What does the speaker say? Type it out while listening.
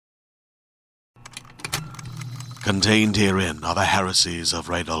Contained herein are the heresies of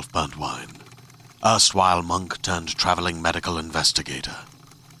Radolf Burntwine, erstwhile monk turned traveling medical investigator.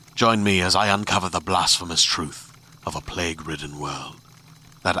 Join me as I uncover the blasphemous truth of a plague-ridden world,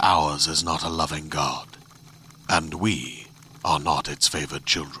 that ours is not a loving God, and we are not its favored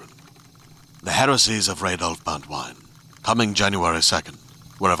children. The heresies of Radolf Burntwine, coming January 2nd,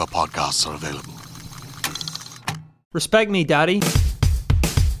 wherever podcasts are available. Respect me, Daddy.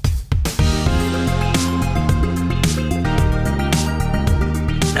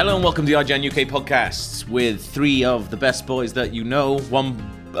 Hello and welcome to the IGN UK podcasts with three of the best boys that you know. One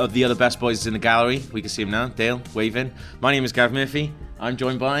of the other best boys is in the gallery. We can see him now. Dale, waving. My name is Gav Murphy. I'm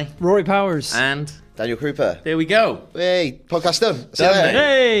joined by... Rory Powers. And... Daniel Krupa. There we go. Hey, podcast done.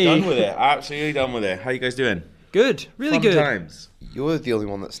 Hey! Done with it. Absolutely done with it. How you guys doing? Good. Really Fun good. times. You're the only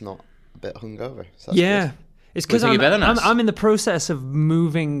one that's not a bit hungover. So that's Yeah. good. It's because Well, I think you're better than us. I'm in the process of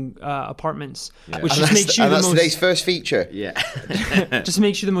moving apartments, which And just makes you and the that's most today's first feature. Yeah. just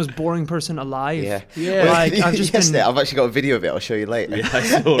makes you the most boring person alive. Yeah. Yeah. Like I've just Yesterday, been. I've actually got a video of it. I'll show you later. Yeah, I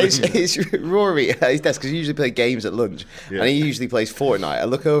saw it. It's Rory at his desk because he usually plays games at lunch, and he usually plays Fortnite. I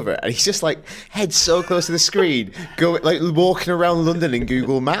look over and he's just like head so close to the screen, like walking around London in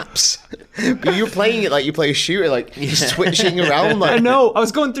Google Maps. But you're playing it like you play a shooter, like just twitching around. Like I know. I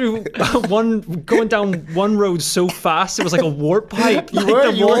was going through going down one road so fast it was like a warp pipe.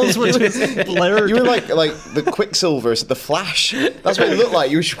 The walls were just blurred. You were like the Quicksilver, the Flash. That's what it looked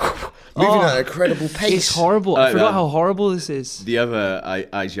like. You were moving at an incredible pace. It's horrible. I forgot how horrible this is. The other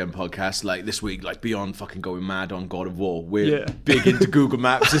IGN podcast, like this week, like beyond fucking going mad on God of War, we're big into Google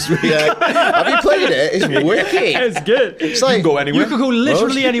Maps this week. Yeah. Have you played it? It's wicked. It's good. It's like You can go anywhere. You could go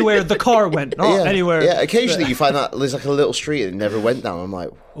literally anywhere the car went, not anywhere. Yeah, occasionally you find that there's like a little street that never went down. I'm like,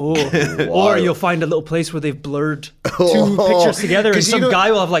 Or you'll find a little place where they've blurred two pictures together, and 'Cause some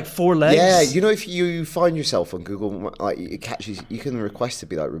guy will have like four legs. yeah, you know, if you find yourself on Google, like it catches, you can request to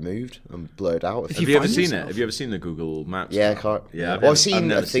be like removed and blurred out. Have you ever seen it? Have you ever seen the Google Maps? Yeah, I can't. Yeah, Well, I've seen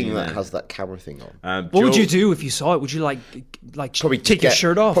never a thing seen that it. has that camera thing on. What would you do if you saw it? Would you like Probably take your get-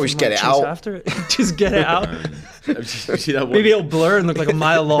 shirt off? probably and, just get like, it chase out. after it? Just get it out. Have you seen that one? Maybe it'll blur and look like a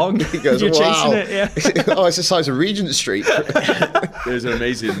mile long. He goes, You're wow. chasing it. Yeah. Oh, it's the size of Regent Street. There's an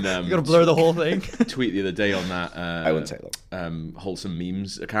amazing You gotta blur the whole thing. tweet the other day on that I wouldn't say wholesome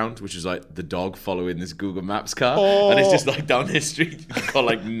memes account, which is like the dog following this Google Maps car, and it's just like down this street you've got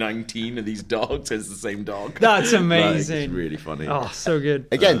like 19 of these dogs. It's the same dog. That's Like, amazing. it's really funny. Oh, so good.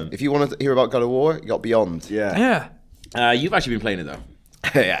 Again, if you want to hear about God of War, you got Beyond. Yeah. You've actually been playing it though.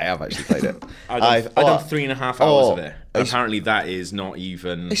 Yeah, I have actually played it. I've done 3.5 hours of it. it's- Apparently that is not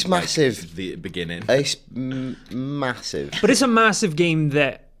even It's like, massive. the beginning. It's massive. But it's a massive game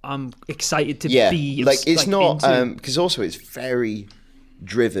that I'm excited to be. like it's not into. because also it's very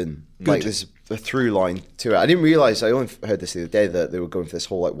driven. Like there's a through line to it. I didn't realize. I only heard this the other day that they were going for this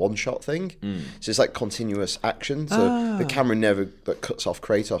whole like one shot thing. So it's like continuous action. So the camera never like, cuts off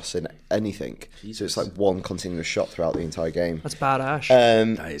Kratos in anything. So it's like one continuous shot throughout the entire game. That's badass.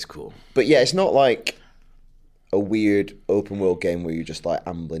 That is cool. But yeah, it's not like a weird open world game where you're just like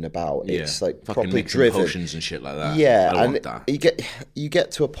ambling about. Yeah. It's like fucking properly mixing driven. potions and shit like that. Yeah, I and want that. you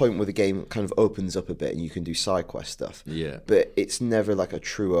get to a point where the game kind of opens up a bit and you can do side quest stuff. Yeah. But it's never like a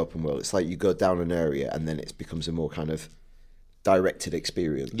true open world. It's like you go down an area and then it becomes a more kind of directed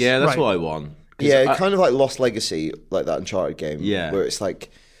experience. Yeah, that's Right. what I want. 'Cause Yeah, kind of like Lost Legacy, like that Uncharted game. Yeah. Where it's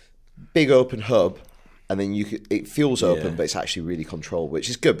like big open hub and then it feels open, Yeah. but it's actually really controlled, which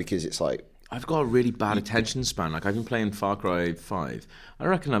is good because it's like I've got a really bad attention span. Like I've been playing Far Cry 5. I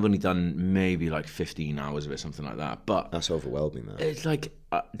reckon I've only done maybe like 15 hours of it, something like that. But that's overwhelming. That it's like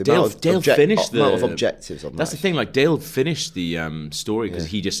The Dale amount of finished the amount of objectives on That's that. the thing. Like Dale finished the story because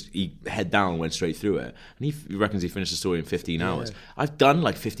he head down and went straight through it, and he reckons he finished the story in 15 hours. I've done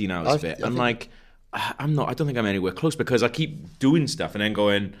like 15 hours of it. I'm like, I'm not. I don't think I'm anywhere close because I keep doing stuff and then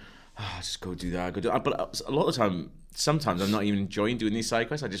going, just go do that, go do that. But a lot of the time. Sometimes I'm not even enjoying doing these side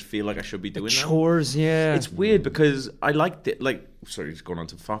quests. I just feel like I should be doing them. Chores, yeah. It's weird because I liked it. Like, sorry, it's going on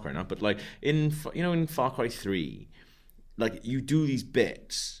to Far Cry now, but like in Far Cry 3, like you do these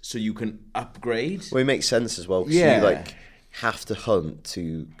bits so you can upgrade. Well, it makes sense as well because Yeah. you like have to hunt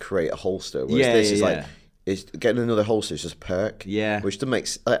to create a holster, whereas this is like it's getting another holster is just a perk. Yeah. Which doesn't make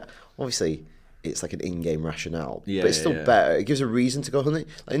obviously it's like an in-game rationale, Yeah, but it's still yeah. better. It gives a reason to go hunting.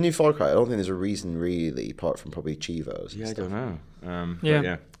 Like in New Far Cry, I don't think there's a reason really apart from probably Chivos. Yeah, I don't know.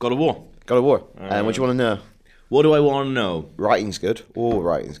 Yeah. God of War. God of War. What do you want to know? What do I want to know? Writing's good. Oh,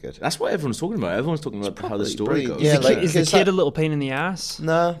 writing's good. That's what everyone's talking about. Everyone's talking about how the story brilliant. goes. Yeah, like- Is the because kid that- a little pain in the ass?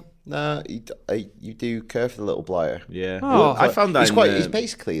 No, you do care for the little blighter. Yeah. Oh. I found that he's in quite. the- He's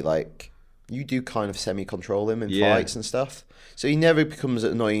basically like you do kind of semi-control him in fights and stuff. So he never becomes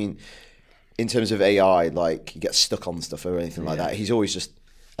annoying in terms of AI, like he gets stuck on stuff or anything like that. He's always just...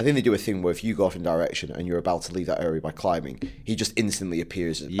 I think they do a thing where if you go off in direction and you're about to leave that area by climbing, he just instantly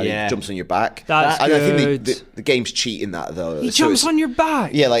appears and he jumps on your back. That's good. I think the game's cheating that though. He jumps on your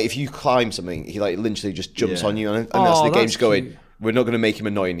back. Yeah, like if you climb something, he like literally just jumps on you, and that's the game's going. Cute. We're not going to make him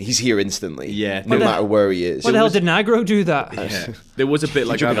annoying. He's here instantly. Yeah, no matter where he is. Why the hell didn't Aggro do that? Yeah. There was a bit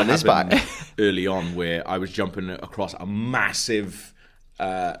like that happened early on where I was jumping across a massive.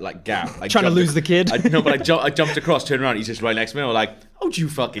 Like gap, trying to lose the kid. I jumped across, turned around, he's just right next to me. I'm like, how'd you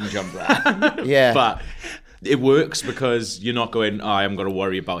fucking jump that? Yeah, but it works because you're not going. I'm going to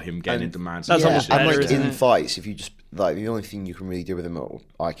worry about him getting into man. That's almost better, and like in fights, if you just like the only thing you can really do with him, or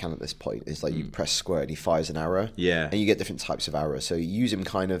I can at this point, is like you press square and he fires an arrow. Yeah, and you get different types of arrows. So you use him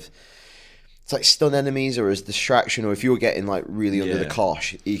kind of. It's like stun enemies or as distraction, or if you're getting like really under the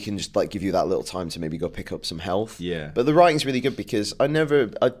cosh, he can just like give you that little time to maybe go pick up some health. Yeah. But the writing's really good because I've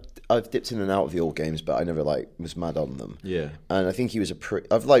dipped in and out of the old games, but I never like was mad on them. Yeah. And I think he was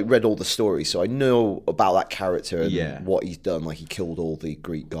I've like read all the stories, so I know about that character and what he's done. Like he killed all the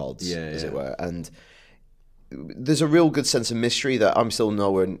Greek gods, as it were, and there's a real good sense of mystery that I'm still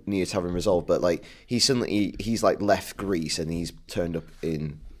nowhere near to having resolved. But like he's like left Greece and he's turned up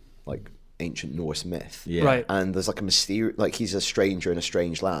in like ancient Norse myth, right? And there's like a mysterious, like he's a stranger in a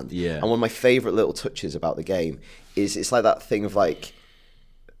strange land. And one of my favorite little touches about the game is it's like that thing of like,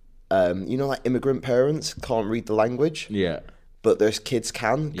 you know, like immigrant parents can't read the language, but their kids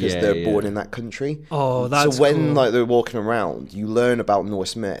can because they're born in that country. Oh, that's so when cool. like they're walking around, you learn about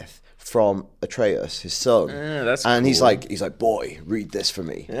Norse myth from Atreus, his son, that's and cool. he's like, boy, read this for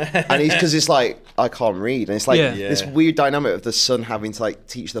me, and because it's like I can't read, and it's like this weird dynamic of the son having to like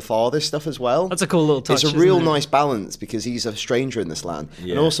teach the father stuff as well. That's a cool little touch. It's a real nice balance because he's a stranger in this land,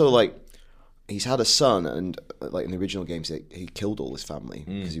 and also like he's had a son, and like in the original games, he killed all his family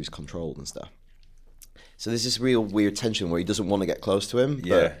because he was controlled and stuff. So there's this real weird tension where he doesn't want to get close to him,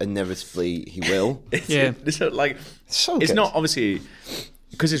 but inevitably he will. It's not obviously.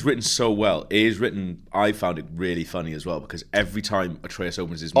 Because it's written so well, I found it really funny as well, because every time Atreus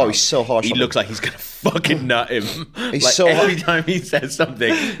opens his mouth, he's so harsh. He looks like he's going to fucking nut him. He's like so every time he says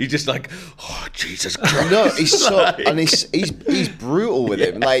something, he's just like, oh, Jesus Christ. No, he's so, and he's brutal with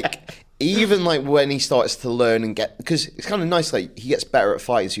him. Like, even like when he starts to learn and get, because it's kind of nice, like he gets better at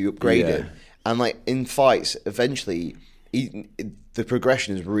fighting, so you upgrade him. And like in fights, eventually, the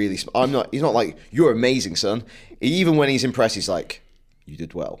progression is really, he's not like, you're amazing, son. Even when he's impressed, he's like, you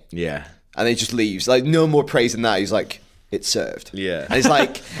did well. Yeah. And he just leaves. Like, no more praise than that. He's like, it served. Yeah. And it's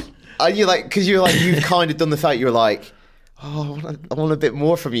like, and you're like, because you're like, you've kind of done the fact you're like, oh, I want a bit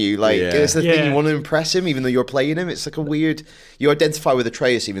more from you. Like, it's the thing, you want to impress him, even though you're playing him. It's like a weird, you identify with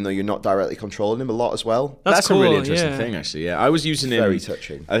Atreus, even though you're not directly controlling him a lot as well. That's cool, a really interesting thing, actually. Yeah. I was using him. Very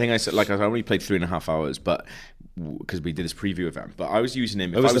touching. I think I said, like, I only played 3.5 hours, but because we did this preview event, but I was using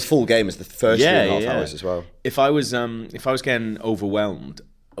him. It was the full game, it's the first 3.5 hours as well. If I was getting overwhelmed,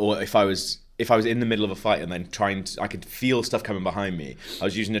 or if I was in the middle of a fight and then I could feel stuff coming behind me, I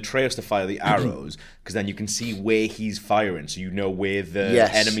was using Atreus to fire the arrows, because then you can see where he's firing, so you know where the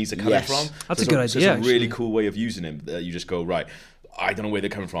enemies are coming from. That's a good idea. So it's a really cool way of using him. You just go, right, I don't know where they're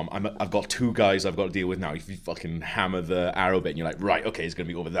coming from. I've got 2 guys I've got to deal with now. If you fucking hammer the arrow bit, and you're like, right, okay, it's going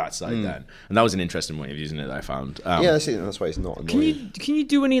to be over that side then. And that was an interesting way of using it that I found. That's why it's not annoying. Can you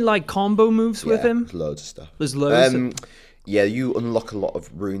do any like combo moves with him? Loads of stuff. There's loads. Yeah, you unlock a lot of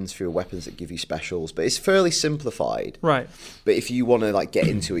runes for your weapons that give you specials, but it's fairly simplified. Right. But if you want to like get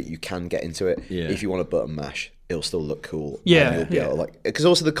into it, you can get into it. Yeah. If you want to button mash, it'll still look cool. Yeah. You'll be able to, like, because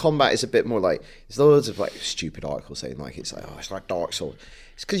also the combat is a bit more like, there's loads of like stupid articles saying like it's like Dark Souls.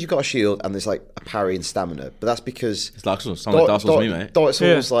 It's because you've got a shield and there's like a parry and stamina, but that's because it's Dark Souls. Sounds like Dark Souls to me, mate. Dark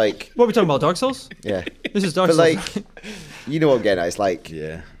Souls, like, what are we talking about? Dark Souls? Yeah. This is Dark but Souls. Like, you know what I'm getting at? It's like,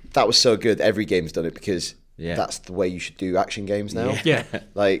 that was so good. Every game's done it because that's the way you should do action games now. Yeah.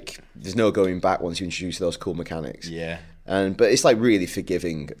 Like, there's no going back once you introduce those cool mechanics. Yeah. But it's like really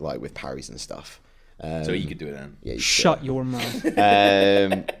forgiving, like with parries and stuff. So you could do it then. Yeah. Shut your mouth.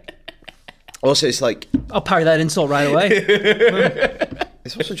 Also, it's like, I'll parry that insult right away.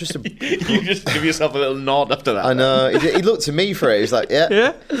 it's also just you just give yourself a little nod after that. I know. He looked to me for it. He's like,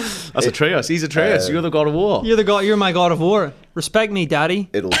 yeah. That's Atreus. He's Atreus. You're the God of War. You're my God of War. Respect me, Daddy.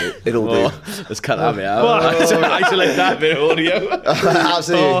 It'll do. Let's cut that bit out. Isolate that bit of audio.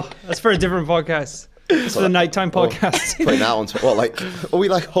 Absolutely. That's for a different podcast. It's the nighttime podcast. Putting that on what, like, are we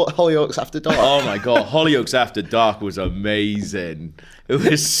like Hollyoaks After Dark? Oh my god, Hollyoaks After Dark was amazing. It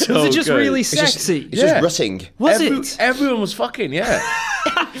was so Was it just good. really sexy? It's just rutting. Was it? Everyone was fucking, yeah.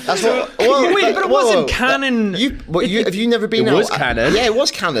 That's what. Wait, but it wasn't canon. Have you never been It out? was canon. Yeah, it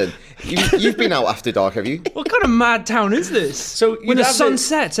was canon. You've been out after dark, have you? What kind of mad town is this? So when you'd the have sun the-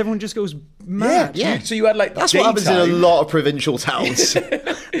 sets, everyone just goes mad. Yeah. So you had like That's what happens in a lot of provincial towns.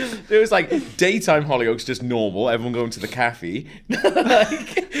 There was like daytime Hollyoaks, just normal, everyone going to the cafe.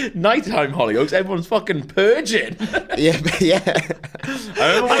 Like nighttime Hollyoaks, everyone's fucking purging. yeah.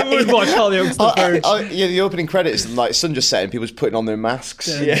 I would watch Hollyoaks the Purge. Yeah, the opening credits, like sun just setting, people just putting on their masks.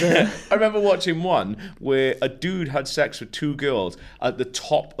 Yeah. I remember watching one where a dude had sex with two girls at the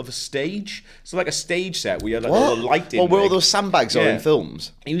top of a stage. So like a stage set where you had like all the lighting. Well, where all rig. those sandbags are Yeah. in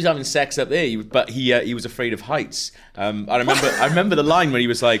films. He was having sex up there, but he was afraid of heights. I remember the line when he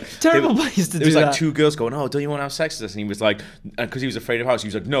was like, Terrible place to There was do like that. two girls going, "Oh, don't you want to have sex with us?" And he was like, because he was afraid of heights, he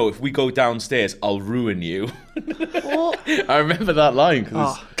was like, "No, if we go downstairs, I'll ruin you." I remember that line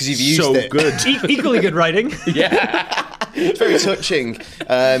because you've used so it. good. Equally good writing. Yeah. It's very touching.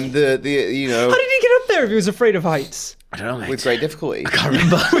 The you know, How did he get up there if he was afraid of heights? I don't know, mate. with great difficulty. I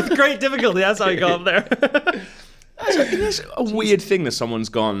remember. With great difficulty, that's how he got up there. It's a weird thing that someone's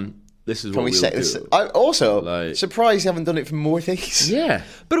gone, this is Can what we we'll set do. this? I also Like- surprised you haven't done it for more things. Yeah.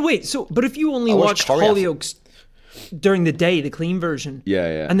 But wait, but if you only watched watched Choreograph. Hollyoaks during the day, the clean version,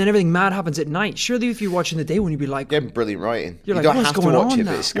 Yeah. and then everything mad happens at night, surely if you're watching the day, wouldn't you be like, Yeah, brilliant writing. You're you like, don't what's have to going watch on it,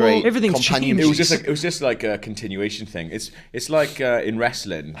 now? but it's Well, great. everything's Companion changed. It was just like a continuation thing. It's like in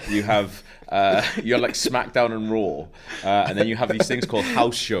wrestling, you have you're like SmackDown and Raw, and then you have these things called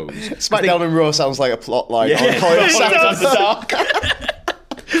house shows. SmackDown and Raw sounds like a plot line. Yeah. on Hollyoaks After Dark.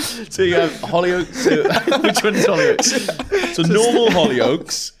 So you have Hollyoaks. So, which one's Hollyoaks? So normal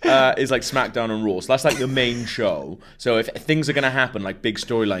Hollyoaks is like SmackDown and Raw. So that's like the main show. So if things are going to happen, like big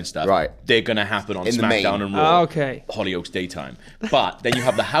storyline stuff, Right. they're going to happen on In the main. SmackDown and Raw. Okay. Hollyoaks daytime. But then you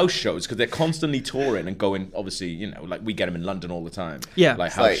have the house shows because they're constantly touring and going. Obviously, you know, like we get them in London all the time. Yeah. like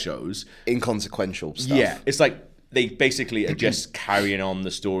It's house like- shows. Inconsequential stuff. Yeah, it's like they basically are just carrying on the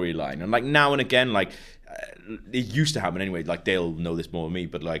storyline, and like now and again, like it used to happen anyway. Like Dale know this more than me,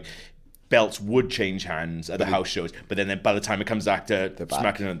 but like belts would change hands at the house shows, but then by the time it comes back to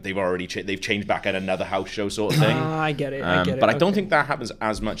SmackDown, they've already they've changed back at another house show sort of thing. I get it. I get it. But I don't okay. think that happens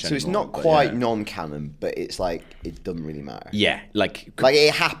as much So anymore. it's not but quite yeah. non-canon, but it's like it doesn't really matter. Yeah, like Like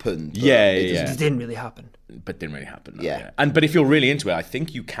it happened. but Yeah, it yeah, doesn't- It didn't really happen. but didn't really happen. No, Yeah. And but if you're really into it, I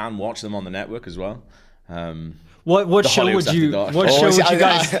think you can watch them on the network as well. What show Hollyoaks would After you Dark. what Oh, show is would it- you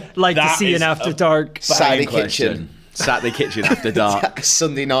guys like to that see in is After a- Dark? Saturday Bang Kitchen. question. Saturday Kitchen After Dark.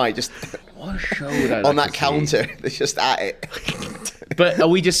 Sunday night, just What show would I on like that to see? counter, they're just at it. But are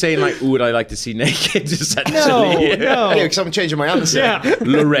we just saying like, would I like to see naked? No, Essentially, Yeah, no. because I'm changing my answer. Yeah.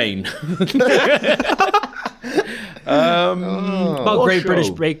 Lorraine. About What Great show? British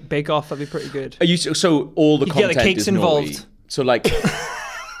Bake Off, that'd be pretty good. Are you so all the You get the content cakes is naughty? involved. So like,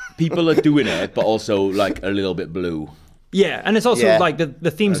 people are doing it, but also like a little bit blue. Yeah, and it's also Yeah. like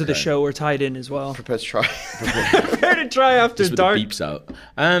the themes of the Okay. show are tied in as well. Prepare to try. Prepare to try After Just with Dark. the beeps out.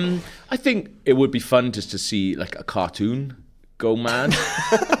 I think it would be fun just to see like a cartoon go mad.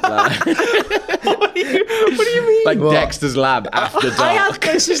 What do you mean? Like Dexter's Lab After Dark. I had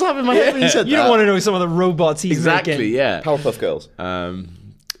Dexter's Lab in my head when you said You don't want to know some of the robots he's Exactly, making. yeah. Powerpuff Girls.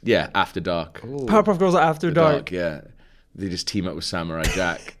 Yeah, After Dark. Powerpuff Girls After Dark. Yeah. They just team up with Samurai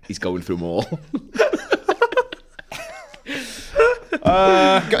Jack. He's going through them all.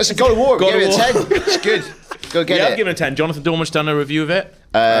 It's God of War. God Give of it a War. 10. It's good. Go get Yeah, I've it. given it a 10. Jonathan Dorman's done a review of it.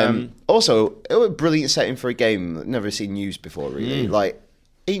 Also, it was a brilliant setting for a game that I've never seen used before, really. Like,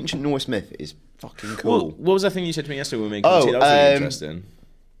 ancient Norse myth is fucking cool. Well, what was that thing you said to me yesterday when we were making Oh, tea? That was really interesting.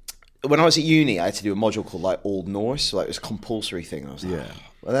 When I was at uni, I had to do a module called like Old Norse, so like it was a compulsory thing. I was like,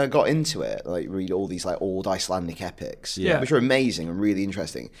 and then I got into it, like read all these like old Icelandic epics, Yeah. which were amazing and really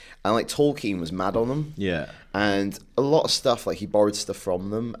interesting. And like Tolkien was mad on them, Yeah. and a lot of stuff like he borrowed stuff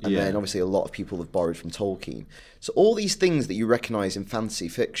from them, and Yeah. then obviously a lot of people have borrowed from Tolkien. So all these things that you recognise in fantasy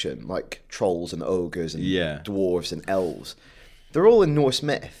fiction, like trolls and ogres and Yeah. dwarves and elves, they're all in Norse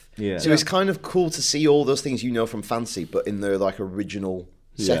myth. Yeah. So it's kind of cool to see all those things you know from fantasy, but in their like original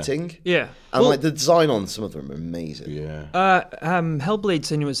setting. Yeah. And like the design on some of them are amazing. Yeah. Hellblade: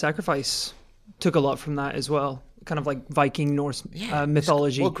 Senua's Sacrifice took a lot from that as well. Kind of like Viking Norse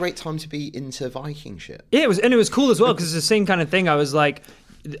mythology. What a great time to be into Viking shit. Yeah, it was cool as well because it's the same kind of thing. I was like,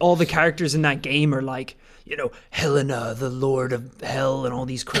 all the characters in that game are like, you know, Helena, the Lord of Hell, and all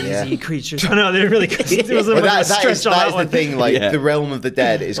these crazy creatures. I know they're really. It was a that stretch is on that the one. thing. Like the realm of the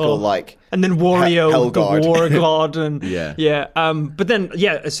dead is called like. And then Wario, Hell the God. war god, and Yeah. But then,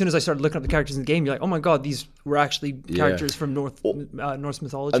 as soon as I started looking up the characters in the game, you're like, oh my god, these were actually characters from Norse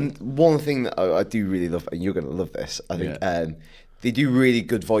mythology. And one thing that I do really love, and you're going to love this, I think, they do really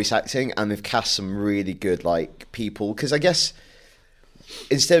good voice acting, and they've cast some really good like people. Because I guess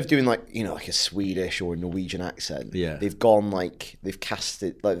instead of doing like, you know, like a Swedish or a Norwegian accent, they've gone like they've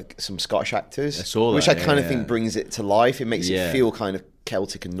casted like some Scottish actors, which I kind of think brings it to life. It makes it feel kind of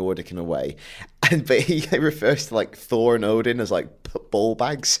Celtic and Nordic in a way. But he refers to like Thor and Odin as like ball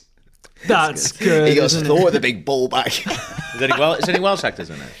bags. That's good. He goes, Thor the big ball bag. Is any Welsh actors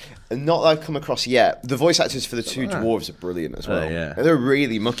in it? Not that I've come across yet. The voice actors for the two dwarves are brilliant as well. They're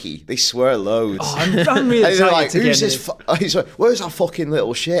really mucky. They swear loads. Oh, I'm really excited like, to get who's this? He's like, where's that fucking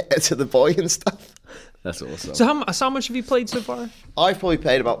little shit to the boy and stuff. That's awesome. So how much have you played so far? I've probably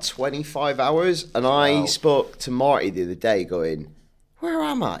played about 25 hours, and I spoke to Marty the other day going, where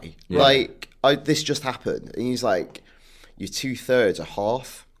am I? Like, this just happened. And he's like, you're 2/3 or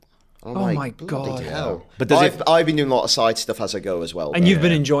half. I'm oh like, my god! Hell. But I've been doing a lot of side stuff as I go as well. And you've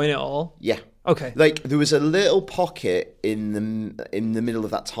been enjoying it all? Yeah. Okay. Like there was a little pocket in the middle of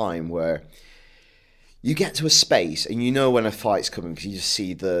that time where you get to a space and you know when a fight's coming because you just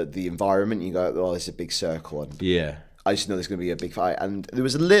see the environment. And you go, oh, there's a big circle, and I just know there's going to be a big fight. And there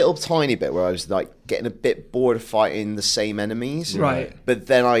was a little tiny bit where I was like getting a bit bored of fighting the same enemies. Right. But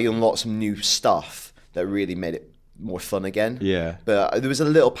then I unlocked some new stuff that really made it more fun again. Yeah. But there was a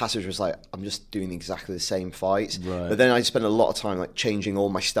little passage where it's like, I'm just doing exactly the same fights. Right. But then I spent a lot of time like changing all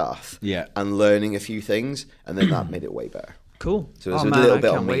my stuff. Yeah. And learning a few things. And then that made it way better. Cool. So there's a little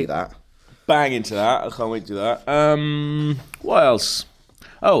bit on me that. Bang into that. I can't wait to do that. What else?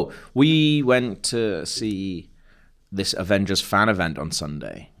 Oh, we went to see this Avengers fan event on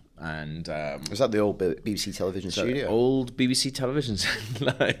Sunday. And was that the old BBC television studio? Old BBC television.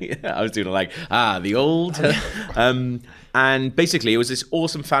 I was doing the old. And basically, it was this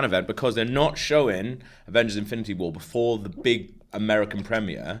awesome fan event because they're not showing Avengers: Infinity War before the big American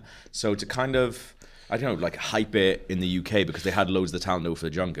premiere. So to kind of, I don't know, like hype it in the UK because they had loads of the talent over for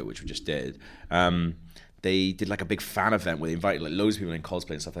the junket, which we just did. They did like a big fan event where they invited like loads of people in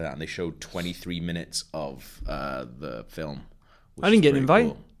cosplay and stuff like that, and they showed 23 minutes of the film. I didn't get an invite.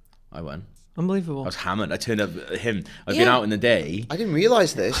 Cool. I went. Unbelievable. I was hammered. I turned up him. I've been out in the day. I didn't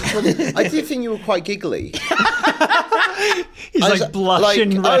realise this. I did think you were quite giggly. He's like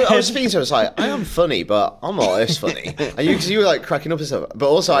blushing red. I was speaking to him, I was like, I am funny, but I'm not this funny. And because you were like cracking up and stuff. But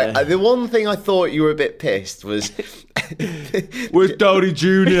also, the one thing I thought you were a bit pissed was... Where's Downey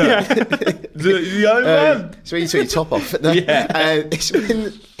Jr.? the young man. So when you took your top off. It's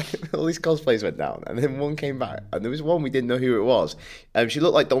when all these cosplays went down, and then one came back, and there was one we didn't know who it was. She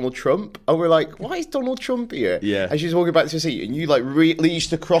looked like Donald Trump, and we're like, why is Donald Trump here? Yeah. And she was walking back to her seat, and you like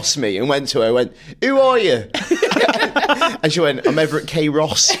reached across me and went to her and went, who are you? And she went, I'm Everett K.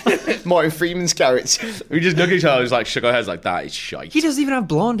 Ross, Martin Freeman's character. We just looked at each other and was like, shook our heads like, that is shite. He doesn't even have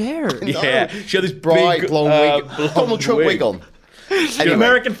blonde hair. Yeah. She had this bright big, blonde wig. Donald Trump wig on. The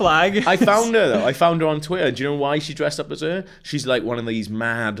American flag. I found her though. I found her on Twitter. Do you know why she dressed up as her? She's like one of these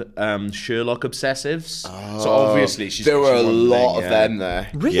mad Sherlock obsessives. So obviously there were a lot of them there.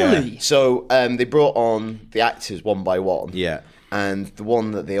 Really? Yeah. So they brought on the actors one by one. Yeah. And the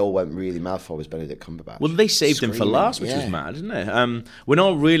one that they all went really mad for was Benedict Cumberbatch. Well, they saved him for last, which was mad, isn't it? We're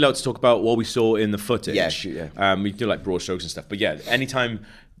not really allowed to talk about what we saw in the footage. Yeah, shoot, yeah. We do like broad strokes and stuff. But yeah, anytime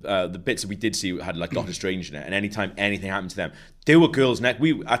the bits that we did see had like Doctor Strange in it, and anytime anything happened to them, there were girls next.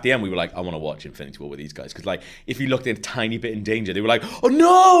 At the end we were like, I want to watch Infinity War with these guys, because like if you looked a tiny bit in danger, they were like, oh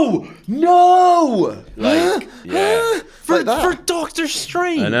no, like for Doctor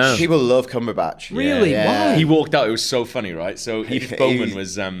Strange. I know. People love Cumberbatch. Really? Yeah. Why? He walked out. It was so funny, right? So Edith Bowman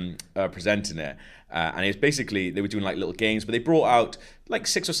was presenting it. And it was basically, they were doing like little games, but they brought out like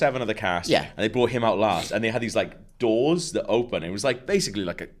 6 or 7 of the cast. Yeah. And they brought him out last. And they had these like doors that open. It was like basically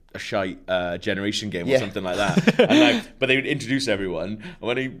like a shite generation game or something like that. And like, but they would introduce everyone. And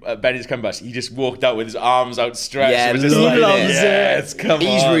when Benedict Cumberbatch, he just walked out with his arms outstretched. Yeah, it was just he like, loves yes, come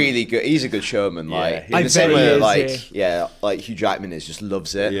He's on. really good. He's a good showman. Like Yeah, in the same bet way, he that, is, like Hugh Jackman is, just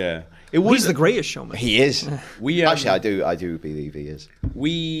loves it. Yeah. He's the greatest showman. He is. We Actually, I do believe he is.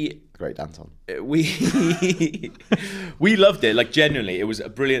 We Great Danton. We loved it. Like genuinely, it was a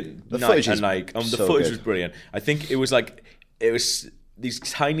brilliant night, footage and is like the so footage good. was brilliant. I think it was like these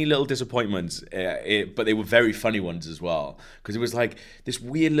tiny little disappointments, but they were very funny ones as well. Because it was like this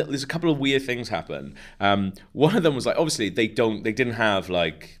weird little. There's a couple of weird things happen. One of them was like, obviously they didn't have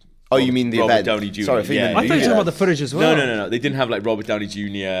like. Oh, you mean the Robert event? Downey Jr. I Sorry, thought you were talking about the footage as well. No. They didn't have like Robert Downey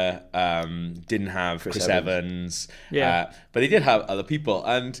Jr. Didn't have Chris Evans. Yeah. But they did have other people,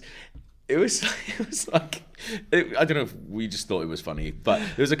 and it was like I don't know if we just thought it was funny, but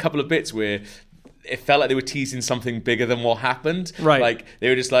there was a couple of bits where it felt like they were teasing something bigger than what happened. Right. Like they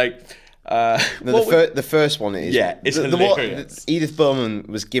were just like. The first one is it's hilarious. Edith Bowman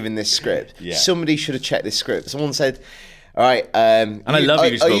was given this script. Yeah. Somebody should have checked this script. Someone said, "All right, and I love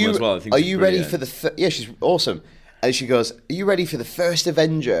Edith Bowman as well. I think are she's you ready brilliant. for the? Yeah, she's awesome." And she goes, "Are you ready for the first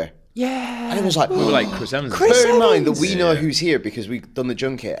Avenger?" Yeah. And it was like, We were like Chris Evans. bear in mind that we know who's here because we've done the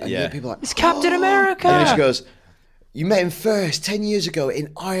junket. And Yeah. people are like, It's Captain America. and then she goes, "You met him first 10 years ago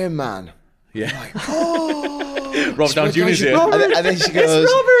in Iron Man." Yeah. Oh, Robert Downey Jr.'s here. and then she goes,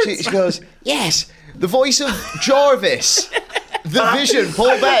 Robert. she goes, "Yes, the voice of Jarvis, the Vision,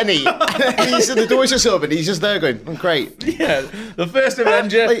 Paul Bettany." And he said the door's just open. He's just there going, "Oh, great." Yeah. The first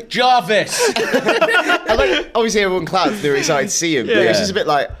Avenger, Like- Jarvis. And like, obviously everyone clapped. They were excited to see him. But it was just a bit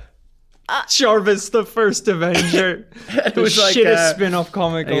like, Jarvis, the first Avenger. It was the like shittest spin-off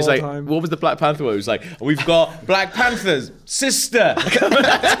comic and he's all like, time. what was the Black Panther one? It was like, we've got Black Panther's sister.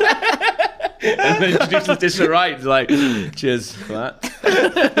 And then introduced Letitia Wright. It's like, cheers for that.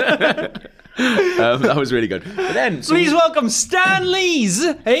 That was really good. But then, so Please welcome Stan Lee's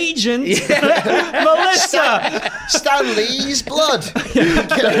agent, Melissa. Stan Lee's blood.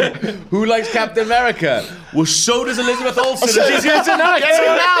 who likes Captain America? Well, so does Elizabeth Olsen. And she's here tonight.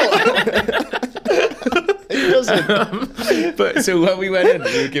 He doesn't. But so when we went in,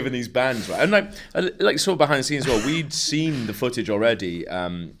 we were given these bands, right? And like sort of behind the scenes as well, we'd seen the footage already.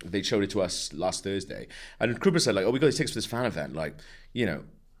 They showed it to us last Thursday, and Krupa said like, "Oh, we got these tickets for this fan event. Like, you know,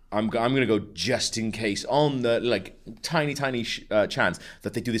 I'm going to go just in case on the like tiny chance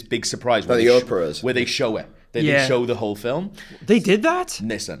that they do this big surprise Like the operas. where they show it. They Yeah. show the whole film. They did that?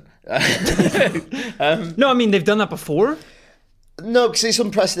 Listen, No, I mean, they've done that before. No, because it's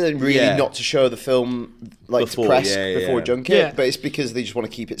unprecedented, really, Yeah. not to show the film like Before, to press yeah, before yeah. junket. Yeah. But it's because they just want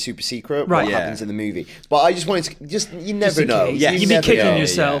to keep it super secret. Right. What Yeah. happens in the movie? But I just wanted to you never in know. case. Yeah, You'd be never kicking know.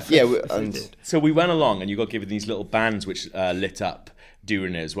 yourself. Yeah, if so we went along, and you got given these little bands which lit up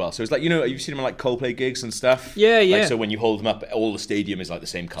during it as well. So it's like, you know, you've seen them on like Coldplay gigs and stuff. Yeah, yeah. Like, so when you hold them up, all the stadium is like the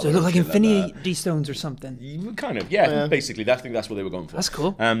same color. So they're like and shit Infinity Stones or something. that. Kind of, yeah. Basically, I think that's what they were going for. That's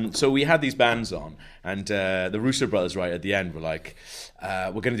cool. So we had these bands on, and the Russo brothers, right at the end, were like,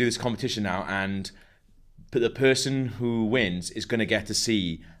 "We're going to do this competition now, and the person who wins is going to get to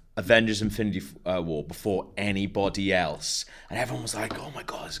see Avengers Infinity War before anybody else." And everyone was like, "Oh my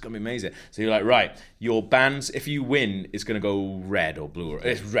god, this is going to be amazing." So you're like, right, your bands, if you win, is going to go red or blue.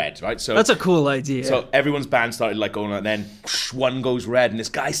 It's red, right? So That's a cool idea. so everyone's band started like going, and then one goes red, and this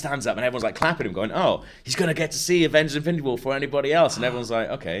guy stands up, and everyone's like clapping him, going, "Oh, he's gonna get to see Avengers: Infinity War before anybody else." And everyone's like,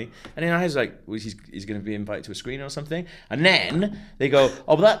 "Okay." And then I was like, well, "He's gonna be invited to a screening or something." And then they go,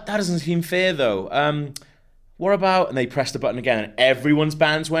 "Oh, but that doesn't seem fair, though. What about?" And they pressed the button again, and everyone's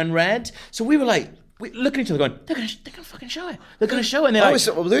bands went red. So we were like, looking at each other, going, "They're gonna fucking show it. They're gonna show it." And they're I like, was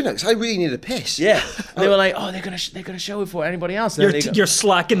what we're doing next. I really need a piss. "Yeah." And they were like, "Oh, they're gonna show it before anybody else." And then You're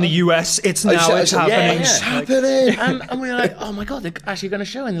slacking the US. It's now. said- It's I said, happening. yeah. It's happening. And we were like, "Oh my god, they're actually going to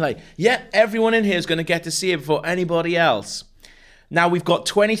show it." And they're like, "Yeah, everyone in here is going to get to see it before anybody else. Now we've got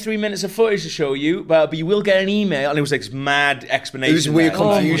 23 minutes of footage to show you, but you will get an email." And it was like this mad explanation. It was weird there.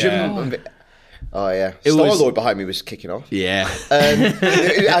 confusion. Oh yeah, Star-Lord behind me was kicking off. Yeah.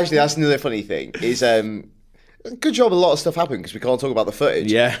 Actually, that's another funny thing. Is good job. A lot of stuff happened because we can't talk about the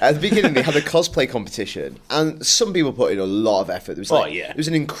footage. Yeah. At the beginning, they had a cosplay competition, and some people put in a lot of effort. There was yeah. There was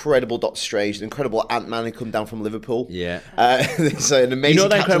an incredible Doctor Strange, an incredible Ant-Man who come down from Liverpool. Yeah. There's an amazing. You know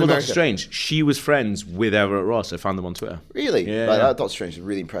that Captain incredible America. Doctor Strange? She was friends with Everett Ross. I found them on Twitter. Really? Yeah. Like, that Doctor Strange was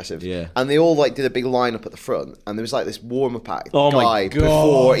really impressive. Yeah. And they all like did a big lineup at the front, and there was like this warm-up act Oh my guy God.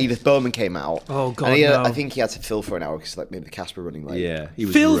 before Edith Bowman came out. Oh, God, And he, no. I think he had to fill for an hour because like maybe the cast were running late. Yeah. He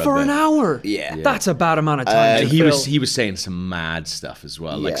was Phil for rubbish. an hour. Yeah. That's a bad amount of time. And to he fill. was saying some mad stuff as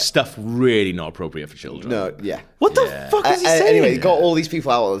well. Like Yeah. stuff really not appropriate for children. No, yeah. What the fuck is he saying? Anyway, they got all these people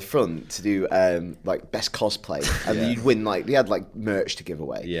out at the front to do like best cosplay, and you'd win like they had like merch to give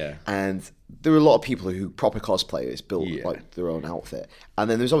away. Yeah. And there were a lot of people who proper cosplayers built Yeah. like their own outfit, and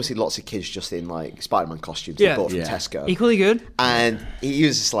then there's obviously lots of kids just in like Spider-Man costumes Yeah. they bought from Yeah. Tesco. Equally good. And he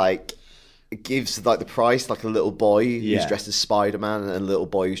was just like gives like the prize like a little boy Yeah. who's dressed as Spider-Man and a little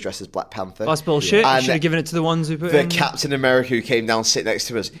boy who's dressed as Black Panther. That's bullshit. You And should have given it to the ones who put the in. Captain America who came down sit next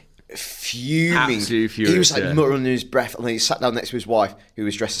to us. fuming. Absolutely furious, He was like yeah. muttering under his breath, and then he sat down next to his wife, who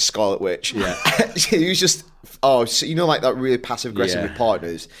was dressed as Scarlet Witch. Yeah. He was just, so like that really passive aggressive Yeah. with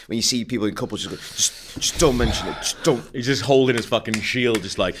partners. When you see people in couples, just don't mention it. Just don't. He's just holding his fucking shield,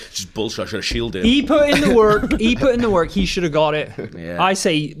 just bullshit. I should have shielded him. He put in the work. He should have got it. Yeah. I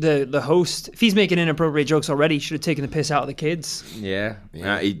say the host, if he's making inappropriate jokes already, should have taken the piss out of the kids. Yeah.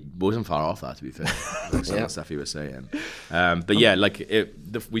 He wasn't far off that, to be fair. Like some of the stuff he was saying. But yeah, like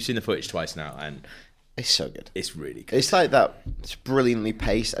we've seen the footage twice now, and It's so good. it's really good. It's like that. It's brilliantly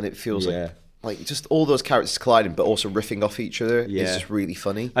paced, and it feels like just all those characters colliding, but also riffing off each other. Yeah. It's just really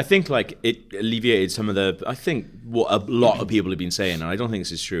funny. I think like it alleviated some of the. I think what a lot of people have been saying, and I don't think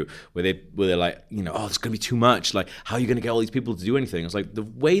this is true, where they're like, oh, it's gonna be too much. Like, how are you gonna get all these people to do anything? It's like the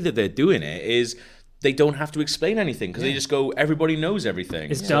way that they're doing it is they don't have to explain anything because they just go, everybody knows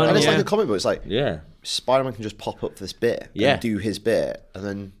everything. It's done. And it's Yeah. like a comic book. It's like Yeah. Spider-Man can just pop up for this bit Yeah. and do his bit, and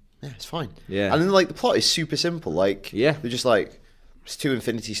then it's fine. Yeah. And then like the plot is super simple. Like Yeah. they're just like, there's 2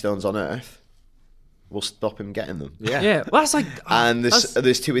 Infinity Stones on Earth. We'll stop him getting them. Yeah, well, that's like, And that's,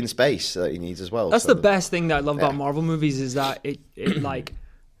 there's 2 in space that he needs as well. that's so the best thing that I love about Marvel movies is that it like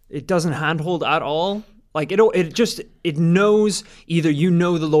it doesn't handhold at all. Like it knows either you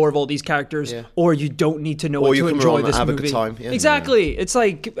know the lore of all these characters or you don't need to know Or it you to come enjoy around this and have a movie. good time, yeah. Exactly. It's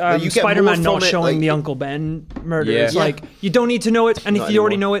like you get more Spider-Man not from it, showing like- the Uncle Ben murder. Yeah. It's like you don't need to know it, and if Not you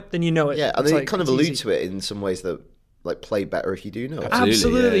already anymore. know it, then you know it. Yeah, and It's they like, kind of it's allude easy. to it in some ways that like play better if you do know it.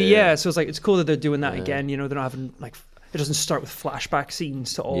 Absolutely, yeah. yeah. So it's like it's cool that they're doing that again. They're not having like it doesn't start with flashback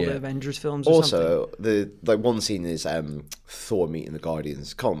scenes to all the Avengers films. Or something. Also, the like one scene is Thor meeting the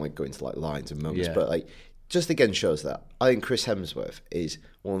Guardians. Can't like go into like lines and moments, Yeah. but like just again shows that I think Chris Hemsworth is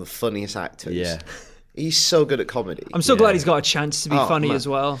one of the funniest actors. Yeah. He's so good at comedy. I'm so glad he's got a chance to be funny man. as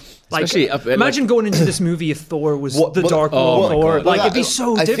well. Like, Especially imagine going into this movie if Thor was the Dark World Thor. God. Like it'd be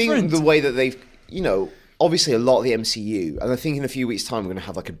so I different. think the way that they've, obviously a lot of the MCU, and I think in a few weeks' time we're going to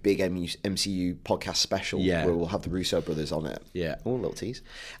have like a big MCU podcast special where we'll have the Russo brothers on it. Yeah. Oh, little tease.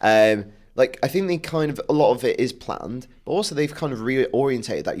 Like I think they kind of a lot of it is planned, but also they've kind of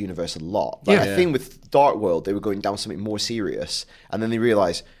reorientated that universe a lot. Like, I think with Dark World they were going down something more serious, and then they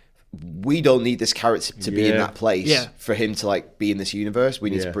realized we don't need this character to be in that place for him to like be in this universe. We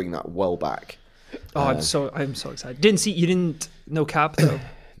need to bring that well back. Oh, I'm so excited. You didn't know Cap though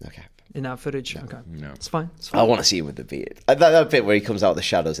Okay. in that footage. Okay, No. it's fine. It's I fine. want to see him with the beard. That bit where he comes out of the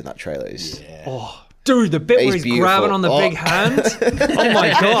shadows in that trailer is. Oh, dude, the bit where He's he's grabbing beautiful. on the big hand. Oh my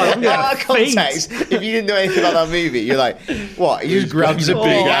god, I'm Out gonna of faint. context, if you didn't know anything about that movie, you're like, what? He just grabs a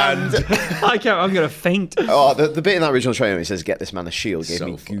big hand. I can't. I'm gonna faint. Oh, the bit in that original trailer, it says, "Get this man a shield," gave So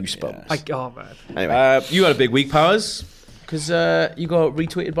me funny, goosebumps. Oh man, Anyway, You had a big week, Powers, because you got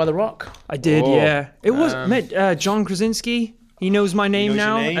retweeted by The Rock. I did. Yeah, it was met John Krasinski. He knows my name knows your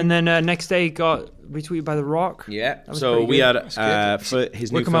now. name. And then next day got retweeted by The Rock. Yeah. was So pretty we good. had for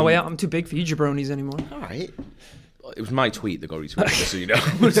his new Working my film, way out. I'm too big for you jabronis anymore. all right. It was my tweet that got retweeted, just so you know.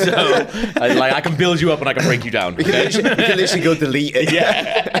 So I can build you up and I can break you down. You can literally go delete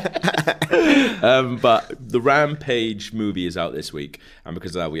it. But the Rampage movie is out this week, and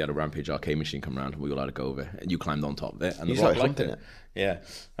because of that, we had a Rampage arcade machine come around, and we all had to go over, and you climbed on top of it, and You The Rock started liked humping it.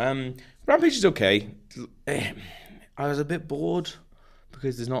 Yeah. Rampage is okay. I was a bit bored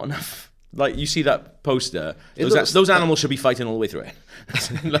because there's not enough. Like, you see that poster, those animals should be fighting all the way through it.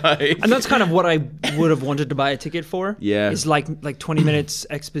 And that's kind of what I would have wanted to buy a ticket for. Yeah. It's like 20 minutes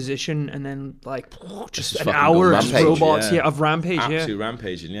exposition and then like just an fucking hour go of Rampage, robots yeah. of Rampage. Absolute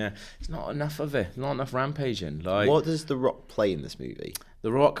rampaging, yeah. There's not enough of it. Not enough rampaging. Like, What does The Rock play in this movie?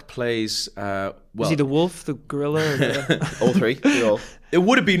 The Rock plays, Is he the wolf, the gorilla? Or the... All three? They're all- it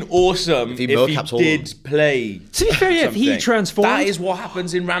would have been awesome if he mocaps all of did play. To be fair, yeah, if he something. transformed. That is what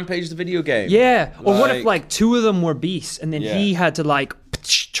happens in Rampage, the video game. Yeah. Or what if Like- like two of them were beasts and then he had to like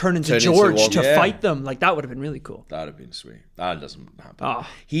turn into Turn into George one. to Yeah. fight them? Like that would have been really cool. That would have been sweet. That doesn't happen. Ah.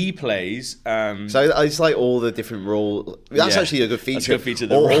 He plays. So it's like all the different roles. That's Yeah. actually a good feature. That's a good feature,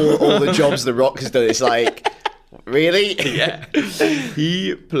 The All the jobs The Rock has done. It's like, really? Yeah.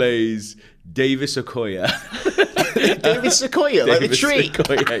 He plays Davis Okoye. David Sequoia, like the Davis tree.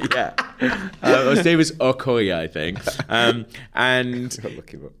 Okoye, yeah. It was Davis Okoye, I think. And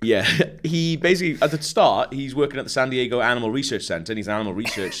yeah, he basically, at the start, he's working at the San Diego Animal Research Center, and he's an animal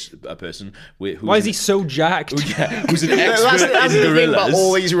research person. Why is he so jacked? Yeah, who's an That's expert the in thing gorillas. about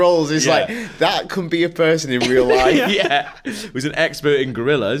all these roles. Is Yeah. like, that can be a person in real life. Yeah, who's an expert in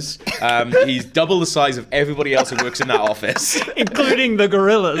gorillas. He's double the size of everybody else who works in that office. Including the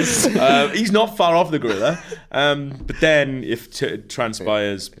gorillas. He's not far off the gorilla. But then, if it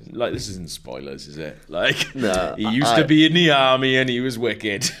transpires, like this isn't spoilers, is it? Like, No, he used to be in the army and he was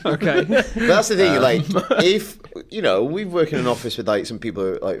wicked. Okay. But that's the thing, like, if, we work in an office with, like, some people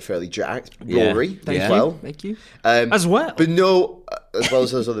who are, like, fairly jacked, Rory, Thank as you. well. Thank you. As well? But no, as well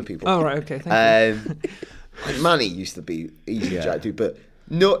as those other people. Oh, right, okay, thank you. Like Manny used to be easy jacked too, but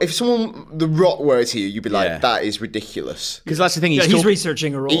no, if The Rock were to you, you'd be like, that is ridiculous. Because that's the thing, He's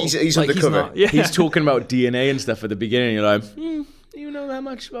researching a role. He's undercover. He's talking about DNA and stuff at the beginning. You're like, you know that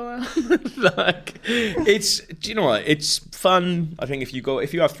much about that? Like, do you know what? It's fun. I think if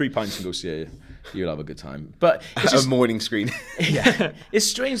you have 3 pints and go see it, you'll have a good time. But it's just a morning screen. Yeah, it's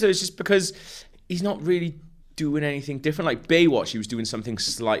strange though. It's just because he's not really doing anything different. Like Baywatch, he was doing something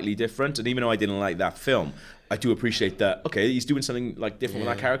slightly different. And even though I didn't like that film, I do appreciate that. Okay, he's doing something like different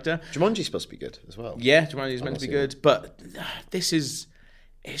with that character. Jumanji's supposed to be good as well. Yeah, Jumanji's meant to be good, but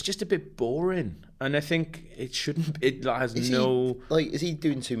it's just a bit boring, and I think it shouldn't. It has Is he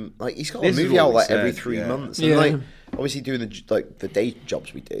doing too? Like, he's got a This is movie what out we like said, every 3 months, and Yeah. like obviously doing the day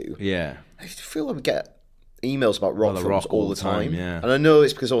jobs we do. Yeah. I feel like we get emails about Rock The films Rock all the time. yeah. And I know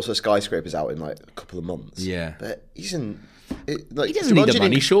it's because also Skyscraper's out in like a couple of months. Yeah. But he doesn't. He doesn't need the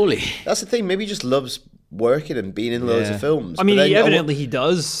money, surely. That's the thing. Maybe he just loves working and being in loads Yeah. of films. I mean, But then, evidently he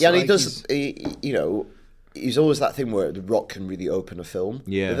does. Yeah, and he Like, does. He's always that thing where The Rock can really open a film.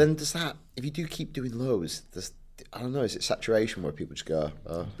 Yeah. But then if you do keep doing loads, I don't know, is it saturation where people just go,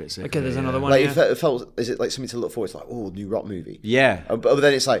 oh. Okay, there's another one. Like, Yeah. it felt, is it like something to look forward to? Like, oh, new Rock movie. Yeah. But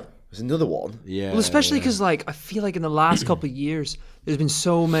then it's like, there's another one. Yeah. Well, especially because like I feel like in the last couple of years, there's been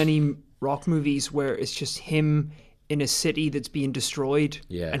so many Rock movies where it's just him in a city that's being destroyed,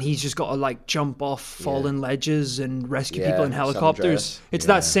 and he's just got to like jump off fallen ledges and rescue people in helicopters. It's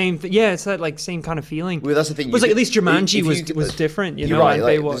that same, it's that like same kind of feeling. Well, that's the thing. It was like at least Jumanji was different, you know. Right, And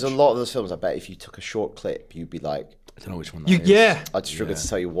like, Baywatch. there's a lot of those films. I bet if you took a short clip, you'd be like, I don't know which one that is. Yeah, I'd struggle to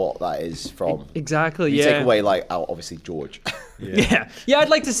tell you what that is from. Exactly. You Yeah. take away like obviously George. Yeah. I'd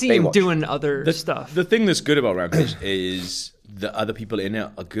like to see him Baywatch. doing other stuff. The thing that's good about Rampage is the other people in it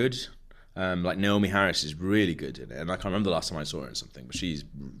are good. Like Naomi Harris is really good in it, and I can't remember the last time I saw her in something, but she's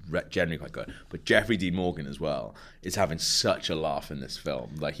generally quite good. But Jeffrey Dean Morgan as well is having such a laugh in this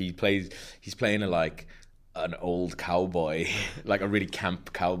film. Like he's playing like an old cowboy, like a really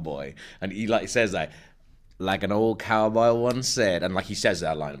camp cowboy, and he like says like an old cowboy once said, and like he says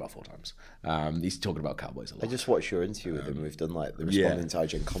that line about 4 times. He's talking about cowboys a lot. I just watched your interview with him. We've done like the responding to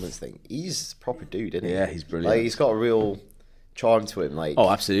IGN comments thing. He's a proper dude, isn't he? Yeah, he's brilliant. Like he's got a real charm to him. Like, oh,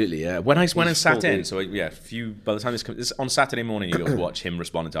 absolutely, yeah. When I sat in, dude. so by the time this on Saturday morning, you go watch him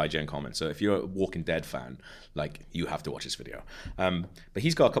responding to IGN comments. So if you're a Walking Dead fan, like you have to watch this video. But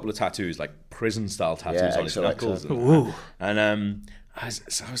he's got a couple of tattoos, like prison style tattoos on his knuckles. And I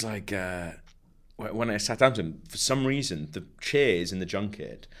was like, when I sat down to him, for some reason the chairs in the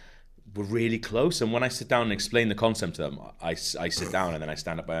junket were really close, and when I sit down and explain the concept to them, I sit down and then I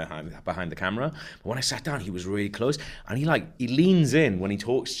stand up behind the camera. But when I sat down, he was really close, and he leans in when he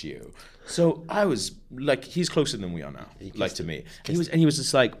talks to you. So I was like, he's closer than we are now, like to me. He was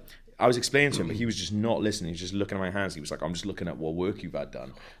just like, I was explaining to him, but he was just not listening. He was just looking at my hands. He was like, I'm just looking at what work you've had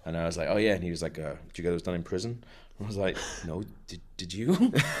done. And I was like, oh yeah. And he was like, did you get those done in prison? I was like, no, did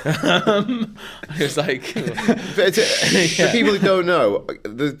you? I was like... For people who don't know,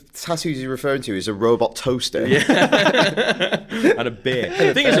 the tattoos he's referring to is a robot toaster. Yeah. And a beer.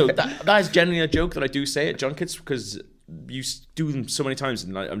 The thing is, though, that is generally a joke that I do say at junkets, because you do them so many times,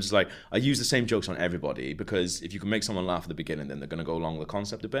 and I'm just like, I use the same jokes on everybody, because if you can make someone laugh at the beginning, then they're going to go along with the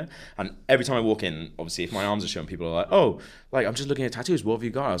concept a bit. And every time I walk in, obviously, if my arms are shown, people are like, oh, like, I'm just looking at tattoos, what have you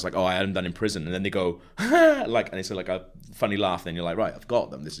got? I was like, oh, I had them done in prison. And then they go, like, and it's like a funny laugh, then you're like, right, I've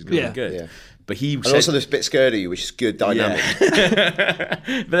got them, this is going to be good. Yeah. But he said, also this bit scared of you, which is good dynamic. Yeah.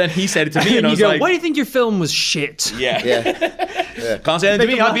 But then he said it to me, and I was go, like, why do you think your film was shit? Yeah. Can't say anything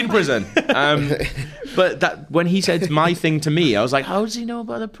to me, I've been in prison. But that when he said my thing to me, I was like, how does he know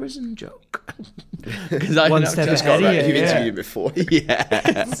about a prison joke? Because I One step Just ahead got of right. you. You've interviewed him before.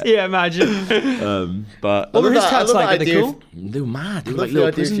 Yeah. Yeah, imagine. But What were his I tats love like? that Are they idea cool? of- they were mad. They were love like the little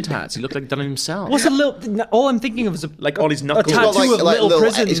idea prison if you- tats. He looked like done it himself. What's a little? All I'm thinking of is like on his knuckles. He's got tattoo of little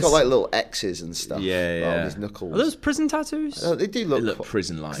prisons. He's got like little X's and stuff. Yeah. On his knuckles. Are those prison tattoos? They do They look look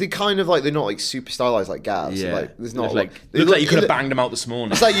prison-like. 'cause they kind of like, they're not like super stylized like Gaz. Yeah. Like, there's not like they look like you could have look- banged them out this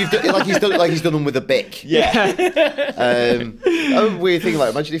morning. It's like he's done them with a bic. Yeah. A weird thing,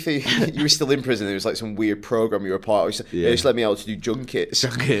 like imagine if you were still in prison and there was like some weird program you were a part of. They just let me out to do junkets.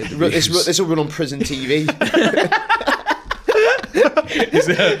 This will run on prison TV. It's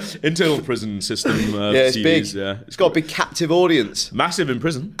an internal prison system. Yeah, it's TVs, big. Yeah. It's got a big captive audience. Massive in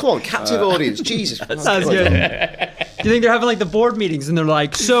prison. Come on, captive audience. Jesus. Sounds good. Do you think they're having like the board meetings and they're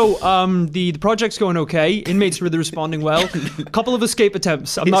like, so the project's going okay, inmates are really responding well, a couple of escape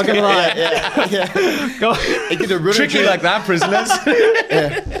attempts, I'm not gonna lie. Tricky like that, prisoners.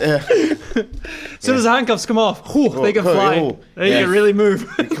 As soon as the handcuffs come off, they can fly. They can really move.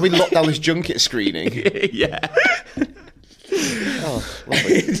 Can we lock down this junket screening? Yeah.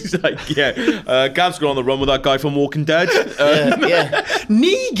 He's like, Gav's gone on the run with that guy from Walking Dead.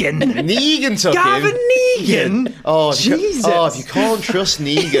 Negan took Gavin him. Negan. Oh, Jesus. If you can't trust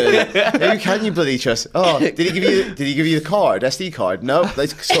Negan, who can you bloody trust? Oh, did he give you the card, SD card? No,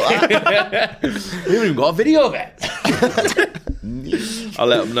 let's sort that. We haven't even got a video of it. I'll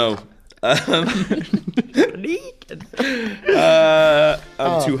let him know. I'm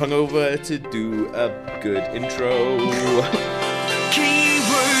too hungover to do a good intro.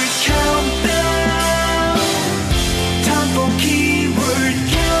 Keyword countdown. Time for keyword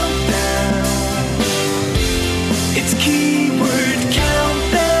countdown. It's keyword